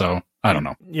that. So I don't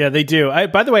know. Yeah, they do.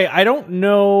 By the way, I don't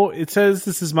know. It says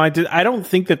this is I don't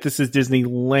think that this is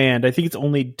Disneyland. I think it's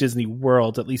only Disney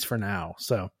World, at least for now.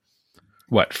 So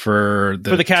what, for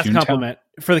the cast compliment?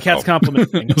 For the cast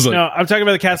compliment thing. No, I'm talking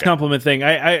about the cast compliment thing.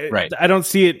 I don't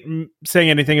see it saying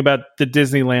anything about the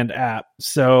Disneyland app.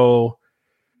 So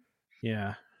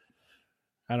yeah,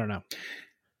 I don't know.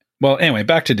 Well, anyway,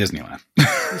 back to Disneyland.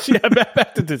 Yeah,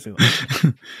 back to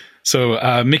Disneyland.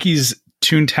 So Mickey's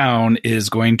Toontown is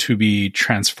going to be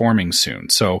transforming soon.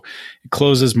 So it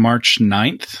closes March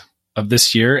 9th of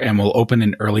this year and will open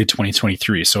in early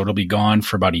 2023. So it'll be gone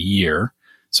for about a year.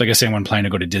 So I guess anyone planning to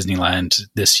go to Disneyland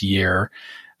this year,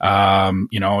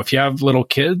 if you have little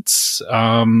kids,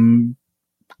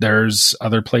 there's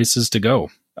other places to go.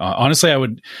 Honestly, I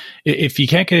would, if you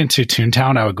can't get into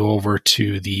Toontown, I would go over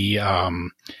to the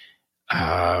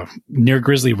near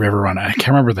Grizzly River Run. I can't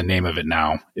remember the name of it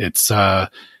now. It's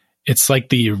like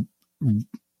the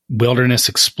Wilderness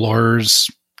Explorers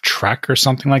Trek or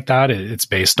something like that. It's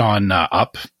based on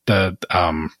Up, the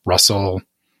Russell.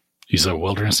 He's a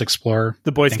wilderness explorer.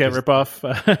 The Boy Scout ripoff.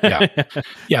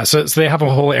 Yeah. So they have a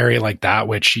whole area like that,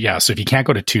 which, so if you can't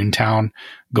go to Toontown,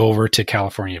 go over to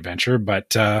California Adventure.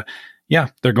 But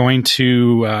they're going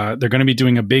to be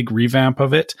doing a big revamp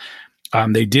of it.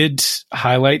 They did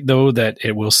highlight, though, that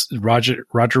it will Roger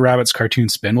Rabbit's Cartoon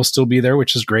Spin will still be there,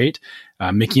 which is great.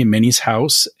 Mickey and Minnie's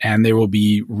house, and they will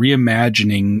be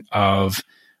reimagining of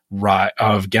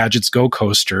Gadget's Go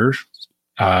Coaster,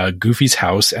 Goofy's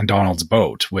house, and Donald's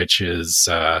boat, which is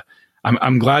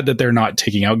I'm glad that they're not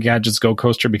taking out Gadget's Go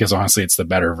Coaster, because honestly, it's the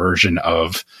better version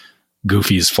of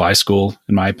Goofy's Fly School,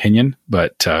 in my opinion.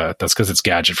 But that's because it's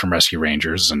Gadget from Rescue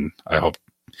Rangers, and I hope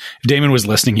if Damon was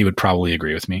listening, he would probably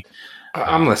agree with me.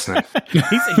 I'm listening.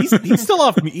 he's still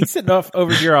off. He's sitting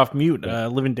over here off mute,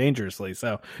 living dangerously.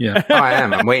 So yeah, I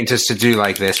am. I'm waiting just to do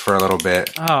like this for a little bit.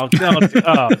 Don't do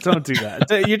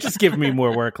that. You're just giving me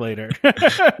more work later.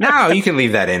 No, you can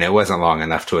leave that in. It wasn't long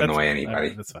enough to annoy anybody.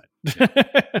 Right, that's fine.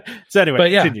 So anyway,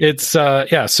 but yeah, continue. it's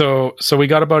So we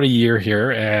got about a year here,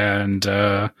 and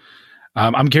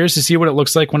I'm curious to see what it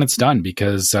looks like when it's done,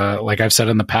 because like I've said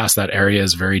in the past, that area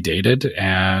is very dated,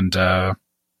 and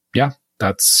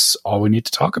that's all we need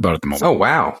to talk about at the moment. Oh,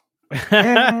 wow. Look at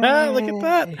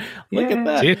that. Look at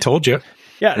that. See, I told you.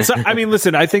 Yeah. So, I mean,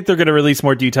 listen, I think they're going to release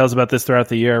more details about this throughout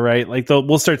the year, right? Like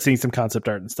we'll start seeing some concept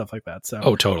art and stuff like that. So,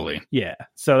 oh, totally. Yeah.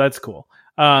 So that's cool.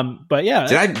 But yeah.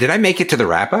 Did I make it to the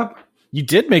wrap up? You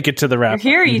did make it to the wrap.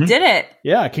 You're here. You did it.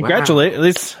 Yeah.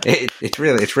 Congratulations. Wow. It's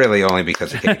really only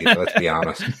because of Katie. Let's be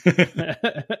honest.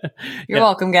 You're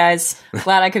welcome, guys.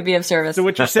 Glad I could be of service. So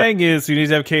what you're saying is you need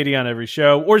to have Katie on every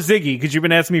show, or Ziggy, because you've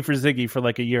been asking me for Ziggy for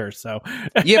like a year or so.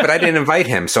 Yeah, but I didn't invite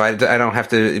him, so I don't have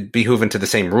to be hooven to the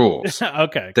same rules.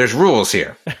 Okay. There's rules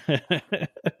here.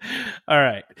 All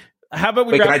right. How about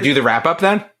we? Wait, can I do the wrap up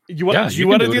then? You want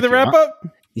to do the wrap up?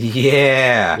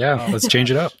 Yeah. Let's change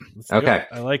it up. Okay.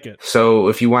 I like it. So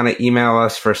if you want to email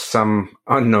us for some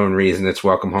unknown reason, it's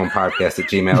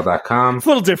welcomehomepodcast@gmail.com. It's a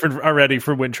little different already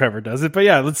from when Trevor does it, but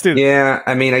yeah, let's do it. Yeah,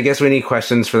 I mean, I guess we need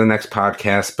questions for the next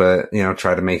podcast, but,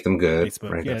 try to make them good.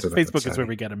 Facebook, right? yeah, Facebook is where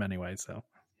we get them anyway, so.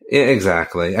 Yeah,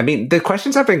 exactly. I mean, the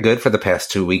questions have been good for the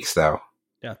past 2 weeks, though.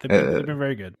 Yeah, they've been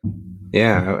very good.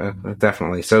 Yeah,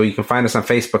 definitely. So you can find us on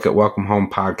Facebook at Welcome Home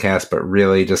Podcast, but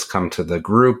really just come to the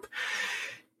group.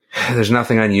 There's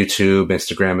nothing on YouTube.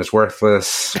 Instagram is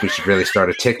worthless. We should really start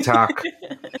a TikTok.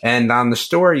 And on the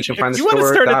store, you can find the store. If you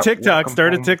want to start a TikTok,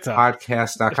 start a TikTok.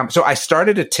 Podcast.com. So I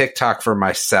started a TikTok for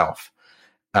myself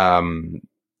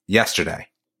yesterday.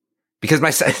 because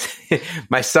my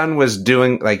son was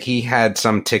doing, like, he had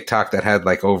some TikTok that had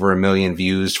like over 1 million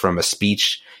views from a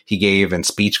speech he gave in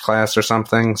speech class or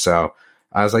something. So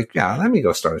I was like, yeah, let me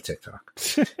go start a TikTok.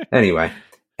 Anyway.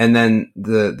 And then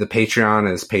the Patreon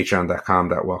is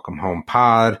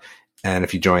patreon.com.welcomehomepod. And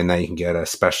if you join that, you can get a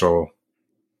special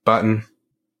button,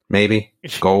 maybe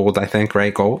gold, I think,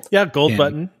 right? Gold. Yeah. Gold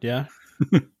button. Yeah.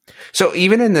 So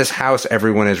even in this house,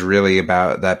 everyone is really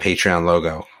about that Patreon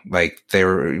logo. Like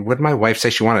what did my wife say?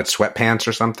 She wanted sweatpants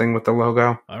or something with the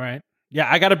logo. All right. Yeah,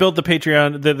 I got to build the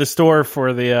Patreon, the store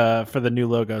for the new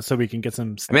logo, so we can get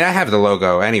some. I mean, I have the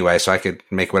logo anyway, so I could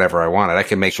make whatever I wanted. I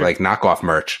could make like knockoff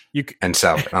merch and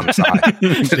sell it on the side.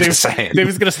 Just saying.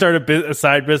 David's going to start a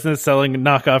side business selling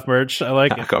knockoff merch. I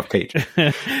like knockoff page.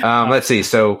 Let's see.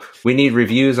 So we need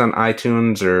reviews on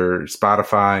iTunes or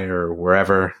Spotify or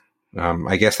wherever.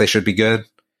 I guess they should be good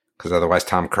because otherwise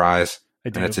Tom cries,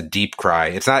 and it's a deep cry.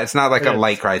 It's not like a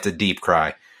light cry; it's a deep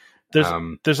cry.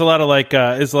 There's a lot of like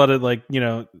there's a lot of like, you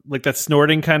know, like that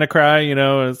snorting kind of cry, you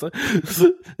know. It's like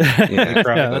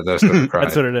those sort of cries.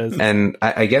 That's what it is. And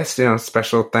I guess, you know,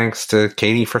 special thanks to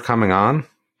Katie for coming on.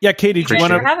 Yeah, Katie, do you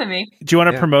want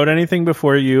to promote anything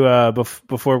before you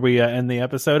before we end the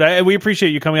episode? We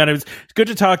appreciate you coming on. It was good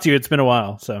to talk to you. It's been a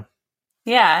while. So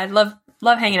yeah, I love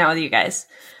hanging out with you guys.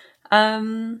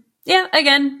 Yeah,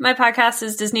 again, my podcast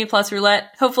is Disney Plus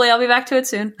Roulette. Hopefully, I'll be back to it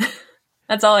soon.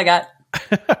 That's all I got.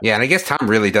 Yeah, and I guess Tom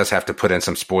really does have to put in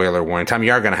some spoiler warning. Tom,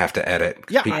 you are going to have to edit.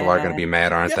 Yeah, people are going to be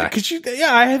mad, aren't they?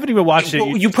 I haven't even watched it.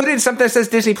 You put in something that says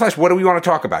Disney Plus. What do we want to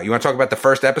talk about? You want to talk about the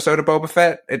first episode of Boba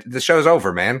Fett? The show's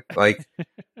over, man. Like,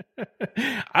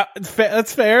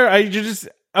 that's fair.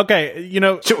 Okay, you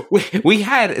know. So we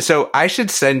had. So I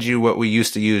should send you what we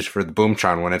used to use for the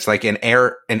Boomtron one. It's like an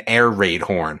air raid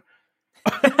horn.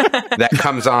 That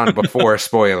comes on before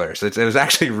spoilers. It was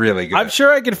actually really good. I'm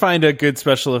sure I could find a good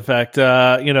special effect,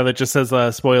 that just says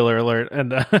spoiler alert,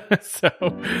 and so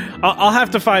I'll have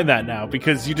to find that now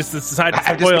because you just decided to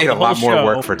spoil the whole show. I just made a lot more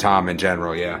work for Tom in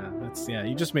general. Yeah,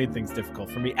 you just made things difficult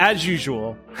for me as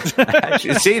usual.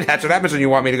 See, that's what happens when you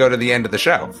want me to go to the end of the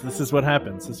show. This is what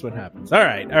happens. All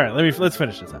right. Let's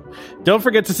finish this up. Don't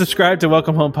forget to subscribe to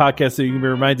Welcome Home Podcast so you can be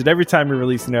reminded every time we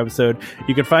release an episode.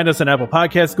 You can find us on Apple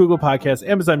Podcasts, Google Podcasts,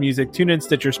 Amazon Music, TuneIn,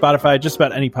 Stitcher, Spotify, just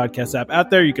about any podcast app out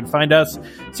there. You can find us.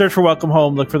 Search for Welcome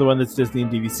Home. Look for the one that's Disney and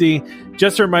DVC.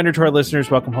 Just a reminder to our listeners,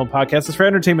 Welcome Home Podcast is for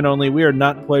entertainment only. We are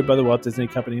not employed by the Walt Disney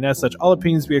Company, and as such, all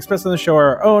opinions we express on the show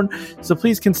are our own. So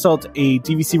please consult a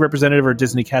DVC representative or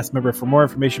Disney cast member for more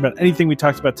information about anything we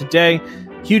talked about today.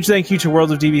 Huge thank you to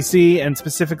World of DVC and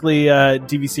specifically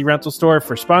DVC Rental Store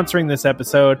for sponsoring this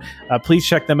episode. Please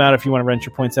check them out if you want to rent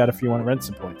your points out, if you want to rent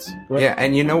some points. Yeah,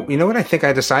 and you know what I think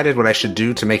I decided what I should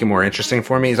do to make it more interesting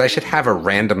for me is I should have a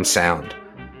random sound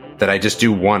that I just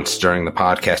do once during the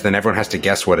podcast, and everyone has to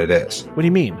guess what it is. What do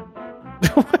you mean?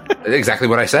 Exactly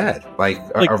what I said. Like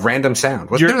a random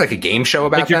sound. Wasn't there like a game show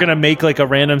about that? Like you're gonna make like a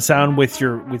random sound with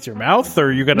your mouth,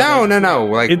 or you're gonna no.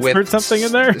 Like insert with something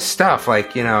in there? Stuff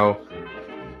like,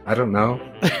 I don't know.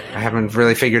 I haven't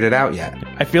really figured it out yet.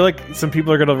 I feel like some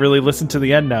people are gonna really listen to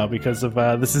the end now because of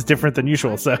this is different than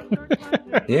usual. So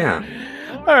yeah.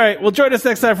 All right. Well, join us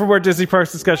next time for more Disney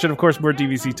Parks discussion. Of course, more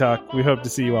DVC talk. We hope to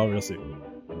see you all real soon.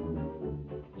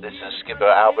 This is Skipper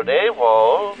Albert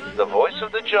Awol, the voice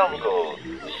of the jungle,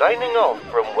 signing off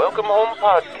from Welcome Home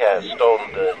Podcast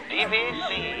on the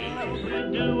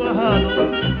DVC. Do a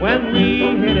huddle when we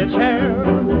hit its hair.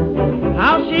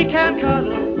 How she can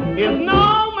cuddle is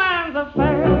no man's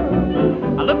affair.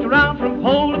 I looked around from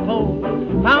pole to pole,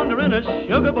 found her in a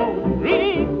sugar bowl.